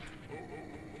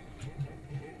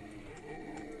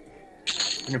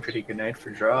 Been a pretty good night for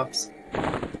drops.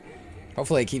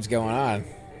 Hopefully it keeps going on.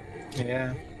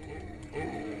 Yeah.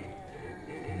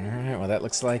 Alright, well that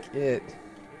looks like it.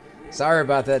 Sorry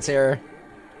about that, Tara.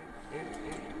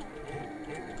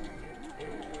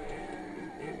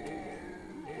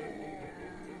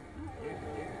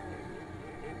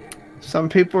 Some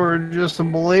people are just a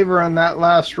believer in that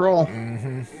last roll.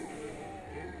 Mm-hmm.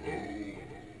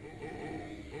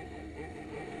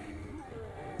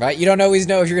 Right, you don't always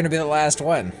know if you're going to be the last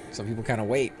one. Some people kind of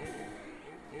wait.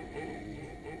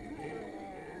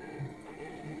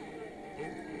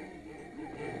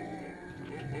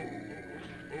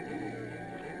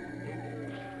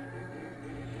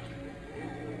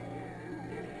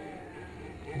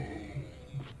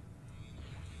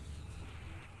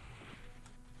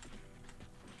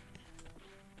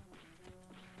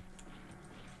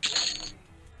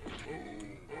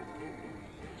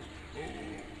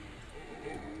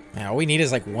 Now, all we need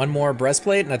is like one more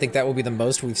breastplate, and I think that will be the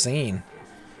most we've seen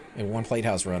in one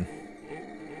Plathouse run.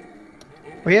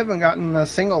 We haven't gotten a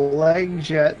single legs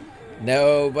yet.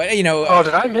 No, but you know. Oh,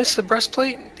 did I miss the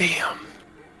breastplate? Damn.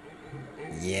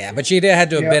 Yeah, but she had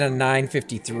to have Yeah. been a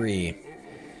 953.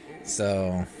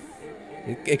 So,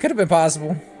 it could have been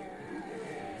possible.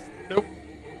 Nope.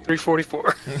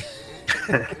 344.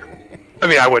 I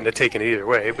mean, I wouldn't have taken it either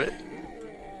way, but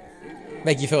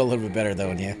Make you feel a little bit better, though,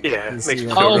 wouldn't you? yeah, it You makes see me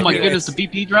what- feel Oh real my good. goodness, the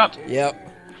BP dropped. Yep.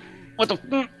 What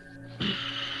the?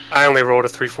 I only rolled a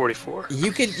 344.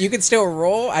 You could still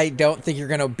roll. I don't think you're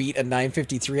gonna beat a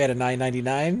 953 out of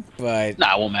 999, but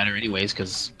Nah, it won't matter anyways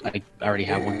because I already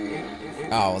have one.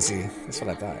 oh, we'll see. That's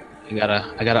what I thought.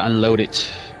 I gotta unload it.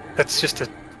 That's just a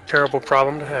terrible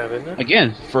problem to have, isn't it?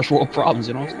 Again, first world problems,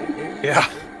 you know. Yeah.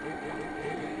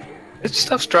 This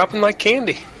stuff's dropping like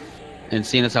candy. And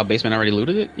seeing as how Basement already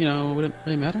looted it, you know, would it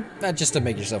really matter? Not just to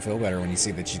make yourself feel better when you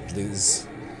see that you lose.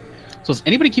 So is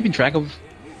anybody keeping track of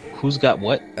who's got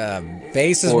what?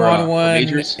 Base is Or, 1-1,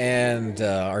 majors? and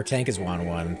our tank is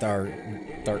 1-1. Our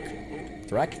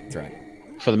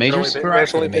Threk. For the majors? There's only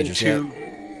For the been majors, two.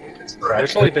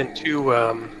 There's only been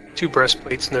two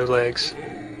breastplates, no legs.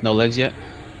 No legs yet?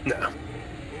 No.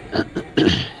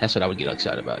 That's what I would get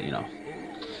excited about, you know.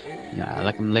 Yeah, I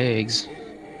like them legs.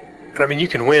 And I mean, you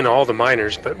can win all the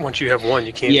minors, but once you have one,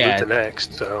 you can't Yeah. loot the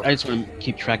next. So I just want to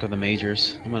keep track of the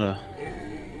majors. I'm gonna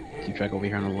keep track over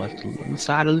here on the left on the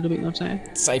side a little bit, you know what I'm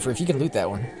saying? Cypher, if you can loot that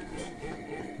one.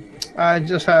 It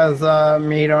just has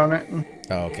meat on it.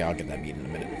 Oh, okay, I'll get that meat in a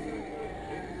minute.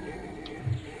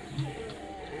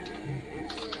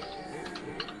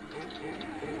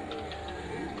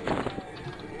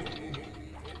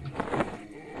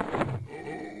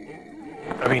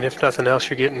 I mean, if nothing else,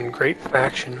 you're getting great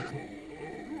faction.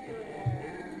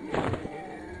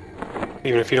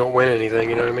 Even if you don't win anything,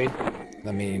 you know what I mean?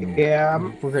 I mean, Yeah,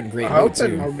 I'm we're getting great loot hoping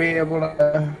too. we'll be able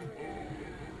to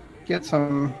get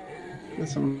some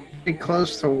pretty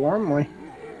close to Warmly.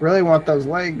 Really want those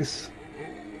legs.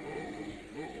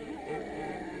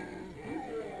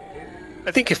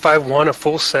 I think if I won a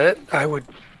full set, I would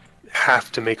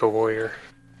have to make a warrior.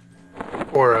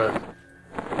 Or a...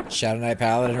 Shadow Knight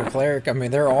Paladin or Cleric. I mean,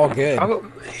 they're all good.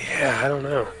 Yeah, I don't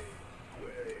know.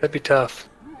 That'd be tough.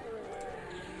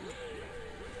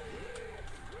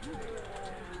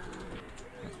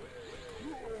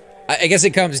 I guess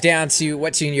it comes down to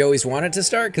what tune you always wanted to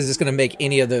start, because it's going to make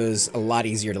any of those a lot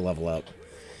easier to level up.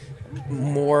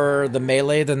 More the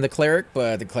melee than the Cleric,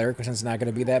 but the Cleric is not going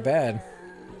to be that bad.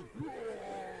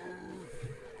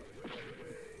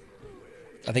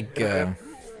 I think...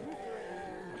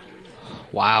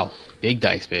 Wow. Big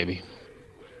dice, baby.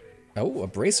 Oh, a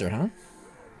bracer, huh?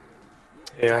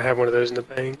 Yeah, I have one of those in the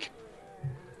bank.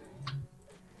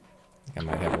 I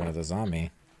might have one of those on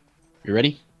me. You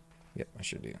ready? Yep, I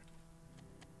should do.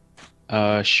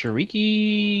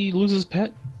 Shariki loses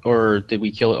pet? Or did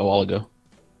we kill it a while ago?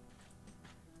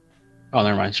 Oh,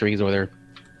 never mind. Shariki's over there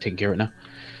taking care of it now.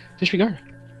 Disregard.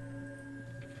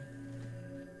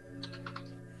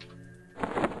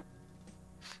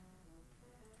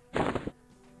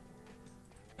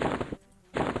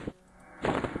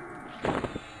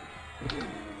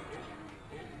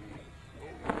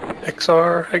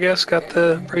 XR, I guess, got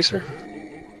the bracer.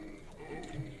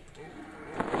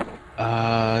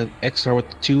 XR with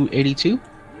the 282?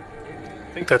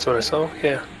 I think that's what I saw,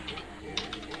 yeah.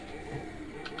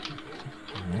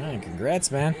 Alright,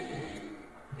 congrats, man.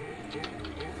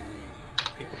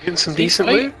 Getting some See, decent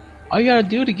loot. All you gotta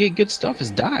do to get good stuff is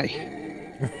die.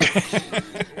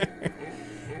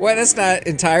 Well, that's not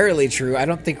entirely true. I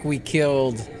don't think we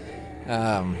killed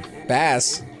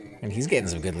Bass, and he's getting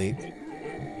some good loot.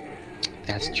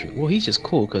 That's true. Well, he's just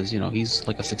cool because, you know, he's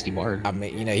like a 60 bard. I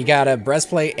mean, you know, he got a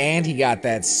breastplate and he got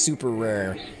that super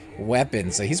rare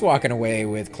weapon, so he's walking away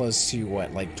with close to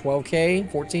what, like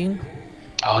 12k, 14?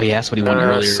 Oh, yeah, that's what he wanted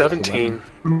earlier. 17.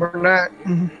 We're not.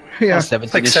 Yeah. Oh,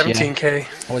 17 Like -ish, yeah. 17k.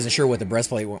 I wasn't sure what the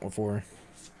breastplate went for.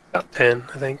 About 10,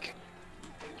 I think.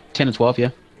 10 and 12,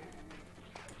 yeah.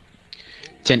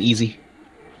 10 easy.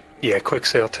 Yeah, quick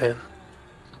sale 10.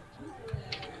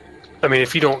 I mean,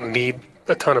 if you don't need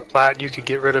a ton of plat, you could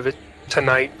get rid of it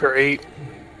tonight for 8.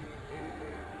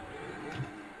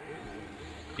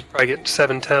 You'd probably get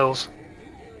 7 tells.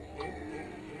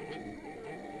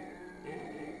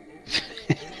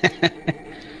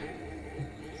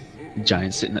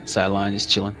 Giant sitting at the sideline just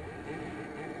chilling.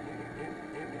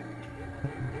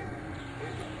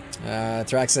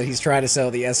 Trax said he's trying to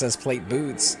sell the SS plate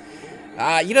boots.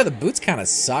 You know, the boots kind of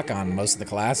suck on most of the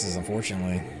classes,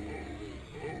 unfortunately.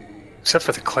 Except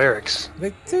for the clerics.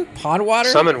 They do pond water?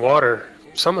 Summon water.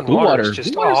 Summon Blue water water. is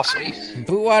just Blue water's awesome. nice.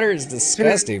 Blue water is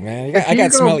disgusting, man. If I you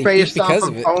got go smelly feet based because off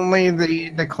of it. only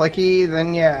the clicky,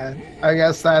 then yeah, I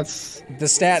guess that's The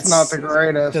stats, not the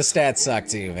greatest. the stats suck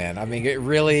too, man. I mean, it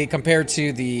really, compared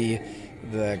to the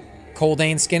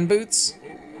Coldane skin boots,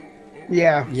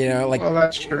 yeah. you know, like Well,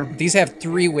 that's true. these have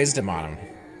 3 wisdom on them.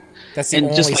 That's the And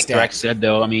only just like stat. Drax said,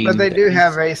 though, I mean, But they do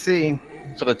have AC.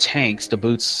 for the tanks, the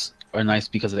boots are nice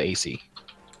because of the AC.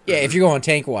 Yeah, if you're going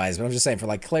tank wise, but I'm just saying for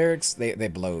like clerics, they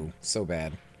blow so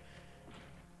bad.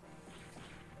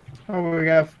 Oh, we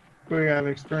got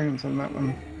experience on that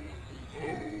one.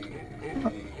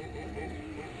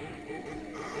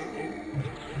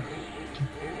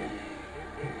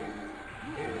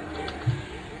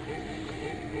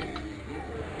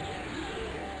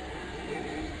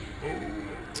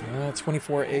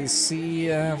 24 AC,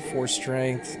 4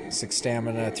 strength, 6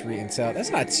 stamina, 3 intel. That's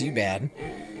not too bad.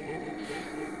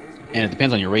 And it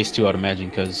depends on your race too, I'd imagine,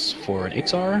 because for an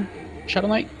XR Shadow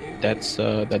Knight, that's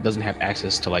that doesn't have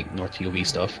access to like North POV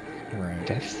stuff. Right.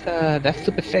 That's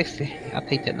super sexy. I'll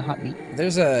take that in a hot meat.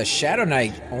 There's a Shadow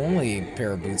Knight only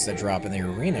pair of boots that drop in the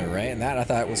arena, right? And that I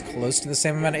thought was close to the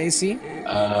same amount of AC.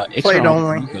 XR Plate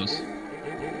only. only.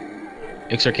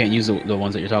 XR can't use the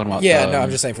ones that you're talking about. Yeah, no,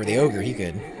 I'm just saying for the ogre, he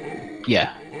could.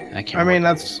 Yeah, I can't. I mean,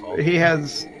 remember. that's he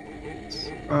has.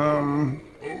 I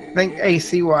think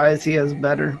AC wise, he has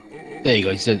better. There you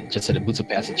go. Just said it boots of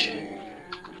passage.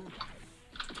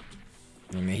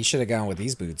 I mean, he should have gone with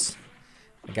these boots.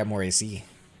 I got more AC.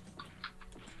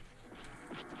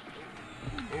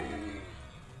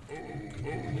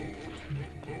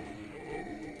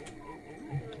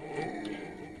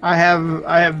 I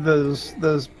have those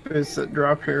boots that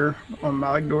drop here on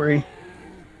Malagdory.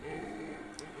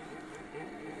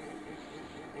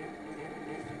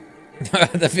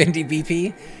 The Vindy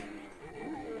BP.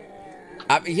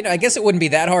 I guess it wouldn't be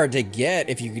that hard to get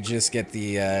if you could just get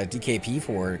the DKP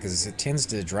for it, because it tends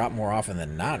to drop more often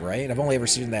than not, right? I've only ever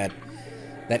seen that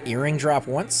earring drop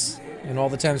once in all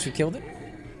the times we killed it.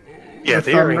 Yeah,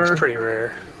 the earring's pretty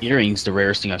rare. Earring's the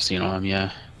rarest thing I've seen on him,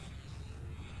 yeah.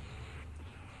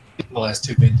 The last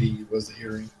 2 Vindy was the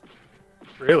earring.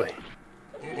 Really?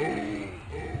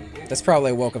 That's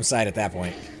probably a welcome sight at that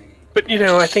point. But, you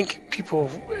know, I think people...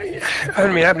 I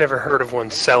mean, I've never heard of one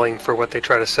selling for what they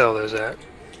try to sell those at.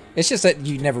 It's just that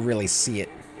you never really see it.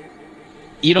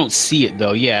 You don't see it,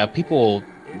 though. Yeah, people...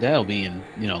 That'll be in,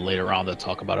 later on they'll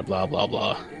talk about it, blah, blah,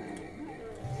 blah.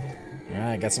 All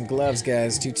right, got some gloves,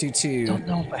 guys. 222. I don't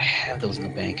know if I have those in the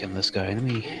bank in this guy. Let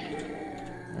me...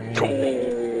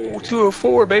 Oh,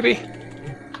 204, baby.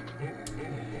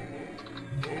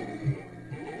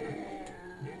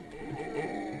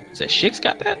 Is that Shik's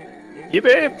got that? Yeah,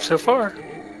 babe, so far.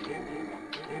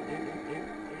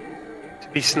 To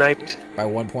be sniped By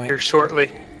 1 point. here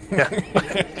shortly. Yeah,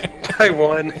 by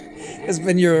 1. It's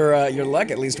been your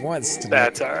luck at least once tonight.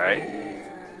 That's all right.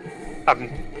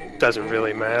 Doesn't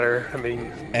really matter. I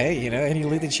mean, Hey, any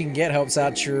loot that you can get helps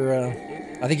out your...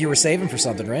 I think you were saving for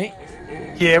something, right?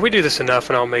 yeah, we do this enough,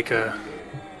 and I'll make a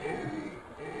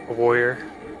warrior.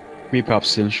 Repop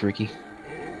Sims, Ricky.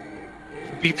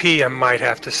 BP, I might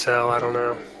have to sell. I don't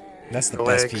know. That's the The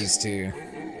best legs. piece, too.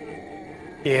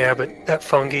 Yeah, but that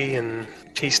fungi and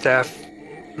T-staff.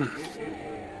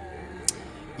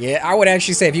 Yeah, I would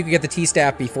actually say if you could get the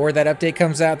T-Staff before that update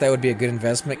comes out, that would be a good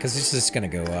investment, because it's just going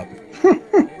to go up.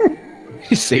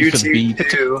 Save for the beat.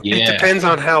 too. Yeah. It depends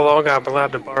on how long I'm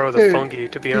allowed to borrow the Dude, fungi,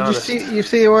 to be Did honest. you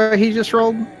see what he just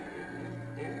rolled?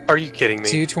 Are you kidding me?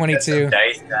 222.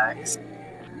 Dice stacks.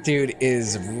 Dude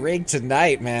is rigged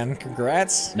tonight, man.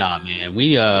 Congrats. Nah, man.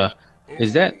 We,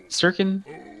 is that Sirkin,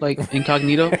 like,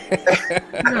 incognito?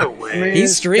 No I way. mean,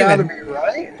 He's it's streaming. gotta be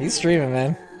right. He's streaming,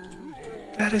 man.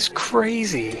 That is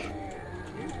crazy.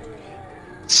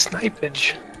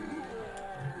 Snipage.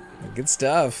 Good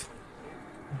stuff.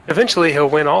 Eventually he'll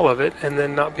win all of it and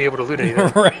then not be able to loot anything.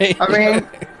 Right. I mean,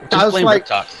 Just I was blame like,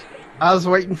 Bricktop's. I was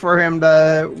waiting for him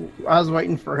to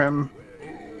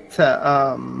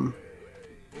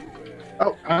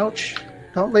Oh, ouch!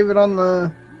 Don't leave it on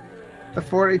the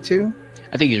 42.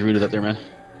 I think he's rooted up there, man.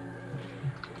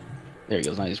 There he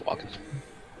goes. Now he's walking.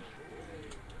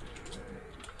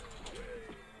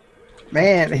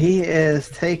 Man, he is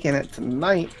taking it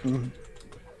tonight.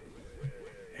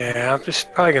 Yeah, I'm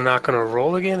just probably not going to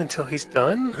roll again until he's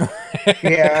done.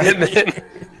 Yeah. And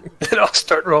then I'll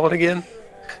start rolling again.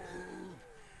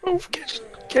 Oh,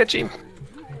 catch him.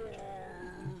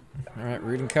 All right,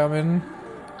 Rudin coming.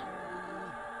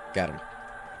 Got him.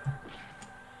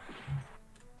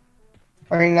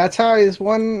 I mean, that's how he's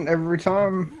won every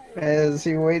time, is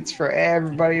he waits for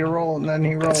everybody to roll and then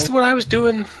he rolls. That's what I was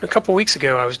doing a couple weeks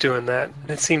ago. I was doing that, and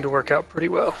it seemed to work out pretty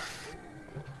well.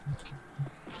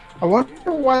 I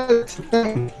wonder why it's a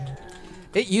thing.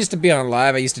 It used to be on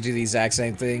live. I used to do the exact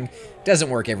same thing. Doesn't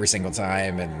work every single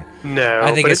time, and No,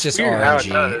 I think but it's just weird how it RNG.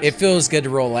 does. It feels good to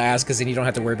roll last because then you don't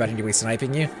have to worry about anybody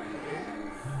sniping you.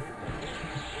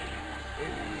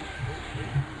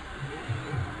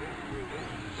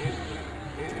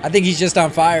 I think he's just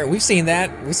on fire. We've seen that.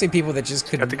 We've seen people that just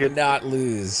Got the could good- not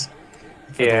lose.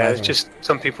 for the Yeah, life it's of just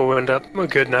some people end up a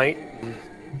good night. And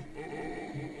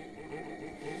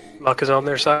luck is on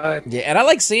their side. them. Yeah, and I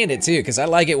like seeing it too because I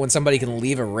like it when somebody can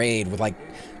leave a raid with like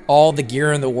all the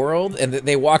gear in the world and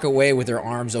they walk away with their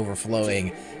arms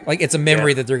overflowing. Like it's a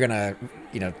memory that they're gonna,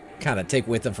 kind of take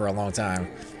with them for a long time.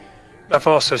 I've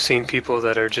also seen people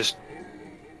that are just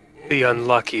the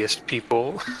unluckiest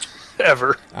people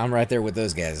ever. I'm right there with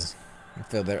those guys. I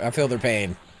feel their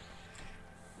pain.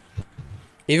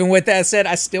 Even with that said,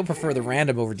 I still prefer the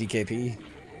random over DKP.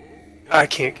 I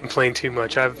can't complain too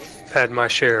much. I've had my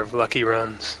share of lucky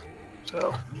runs.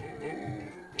 So,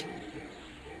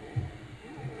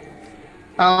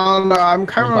 I'm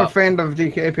kind of a fan of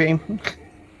DKP.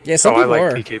 Yeah, some I people like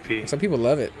are. DKP. Some people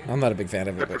love it. I'm not a big fan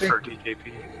of I it. But prefer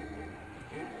DKP.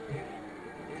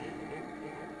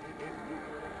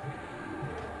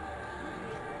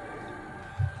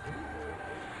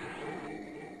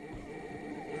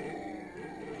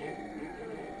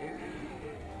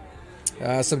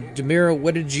 So, Demira,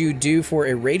 what did you do for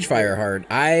a Ragefire Heart?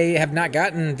 I have not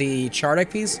gotten the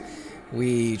Chardok piece.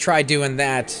 We tried doing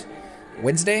that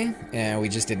Wednesday, and we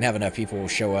just didn't have enough people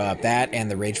show up. That and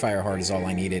the Ragefire Heart is all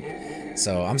I needed.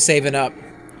 So I'm saving up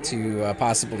to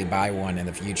possibly buy one in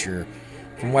the future.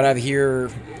 From what I hear,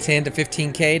 10 to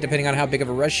 15K, depending on how big of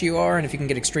a rush you are, and if you can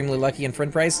get extremely lucky in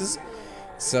friend prices.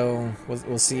 So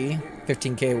we'll see.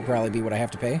 15K will probably be what I have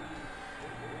to pay.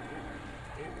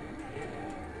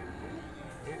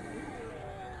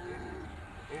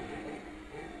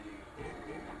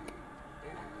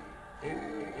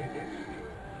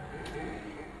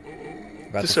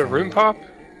 Is this a room pop?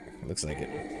 Looks like it.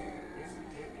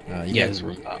 Yeah, it's a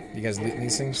room pop. You guys looting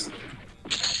these things?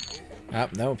 Oh,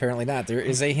 no, apparently not. There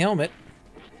is a helmet.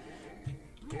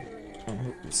 Oh,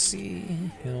 let's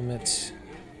see. Helmet.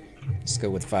 Let's go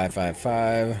with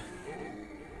 555.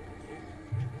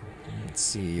 Let's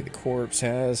see. The corpse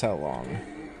has how long?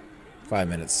 5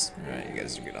 minutes. All right, you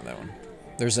guys are good on that one.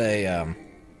 There's a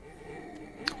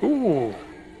Ooh.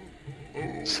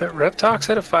 Set Reptox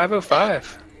at a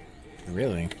 505.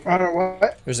 Really?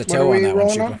 What? There's a What toe are on we that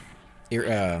one, rolling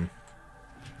Chupa.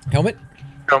 Helmet?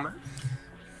 Helmet.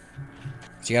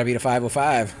 So you gotta beat a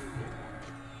 505.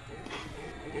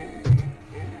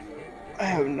 I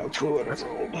have no clue what I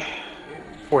rolled.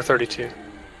 432.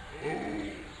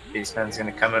 Beastman's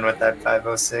gonna come in with that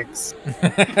 506.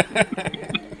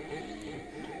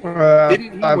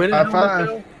 Didn't he win a helmet,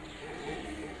 though?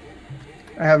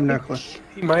 I have no clue.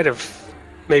 He might have.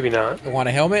 Maybe not. Want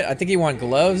a helmet? I think he want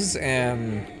gloves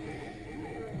and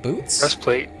boots.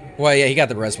 Breastplate. Well, yeah, he got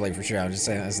the breastplate for sure. I'm just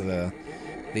saying as the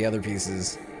other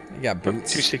pieces. He got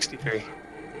boots. 263.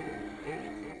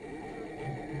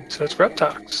 So it's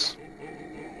Reptox.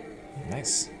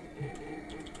 Nice.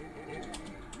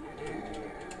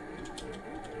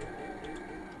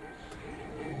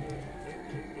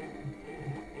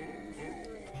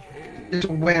 Just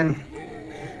win.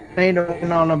 Need to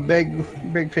win on a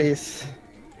big piece.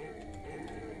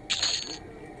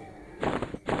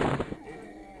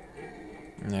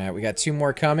 Alright, we got 2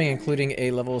 more coming, including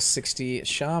a level 60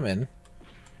 shaman.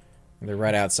 They're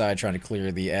right outside trying to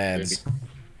clear the ads.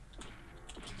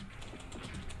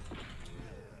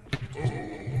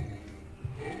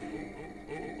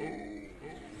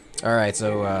 Alright,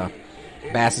 so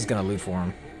Bass is gonna loot for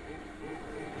him.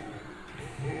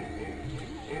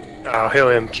 Oh, he'll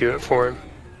MQ it for him.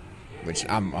 Which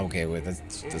I'm okay with.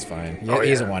 That's fine. He, Oh, he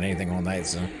yeah. doesn't want anything all night,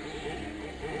 so.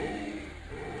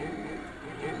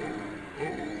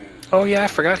 Oh yeah, I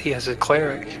forgot he has a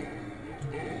Cleric.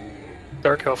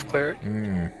 Dark Elf Cleric.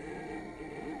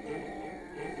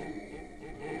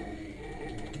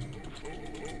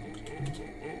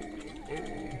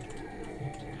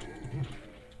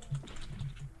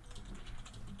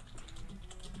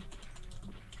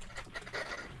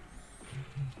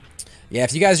 Yeah,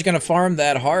 if you guys are gonna farm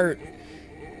that heart,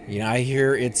 you know, I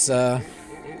hear it's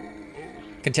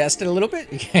contested a little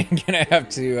bit. You're gonna have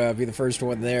to be the first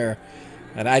one there,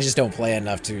 and I just don't play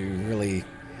enough to really,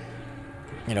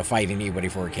 you know, fight anybody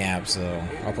for a camp. So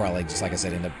I'll probably just, like I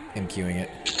said, end up MQing it.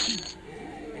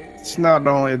 It's not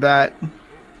only that;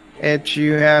 it's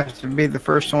you have to be the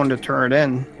first one to turn it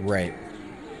in, Right.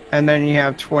 and then you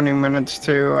have 20 minutes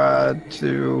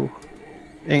to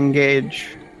engage.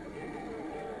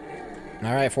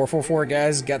 All right, 444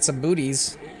 guys, got some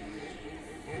booties.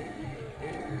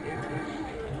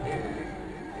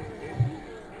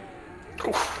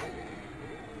 Oof.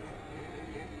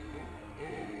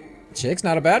 Chick's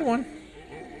not a bad one.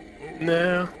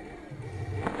 No.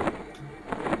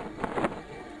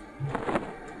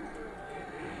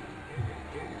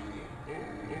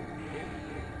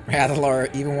 Rattler,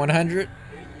 even 100.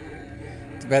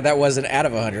 Too bad that wasn't out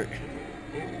of 100.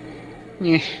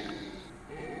 Yeah.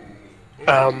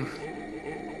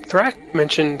 Thrak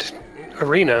mentioned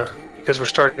Arena because we're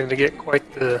starting to get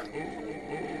quite the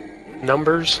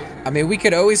numbers. I mean, we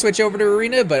could always switch over to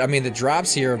Arena, but I mean, the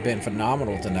drops here have been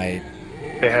phenomenal tonight.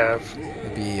 They have.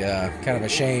 It'd be kind of a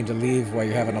shame to leave while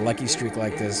you're having a lucky streak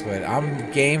like this, but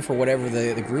I'm game for whatever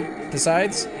the group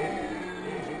decides.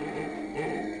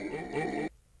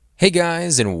 Hey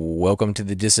guys, and welcome to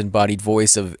the disembodied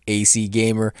voice of AC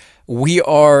Gamer. We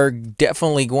are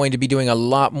definitely going to be doing a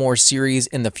lot more series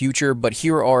in the future, but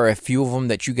here are a few of them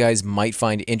that you guys might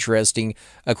find interesting.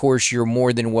 Of course, you're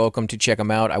more than welcome to check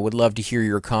them out. I would love to hear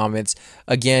your comments.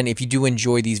 Again, if you do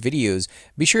enjoy these videos,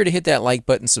 be sure to hit that like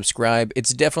button, subscribe.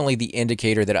 It's definitely the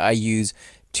indicator that I use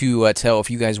to tell if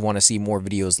you guys want to see more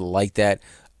videos like that,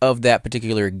 of that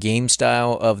particular game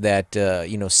style, of that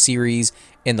series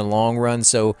in the long run.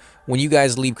 So when you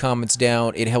guys leave comments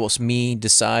down, it helps me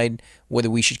decide whether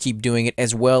we should keep doing it,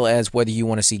 as well as whether you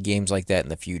want to see games like that in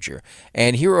the future.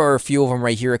 And here are a few of them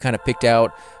right here. I kind of picked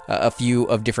out a few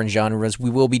of different genres.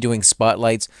 We will be doing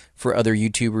spotlights for other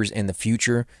YouTubers in the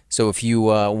future. So if you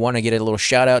want to get a little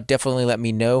shout out, definitely let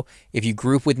me know. If you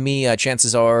group with me,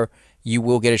 chances are you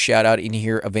will get a shout out in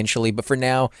here eventually. But for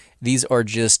now, these are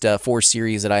just 4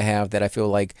 series that I have that I feel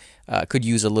like could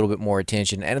use a little bit more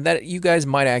attention and that you guys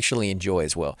might actually enjoy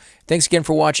as well. Thanks again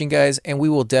for watching, guys, and we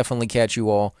will definitely catch you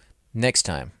all next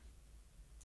time.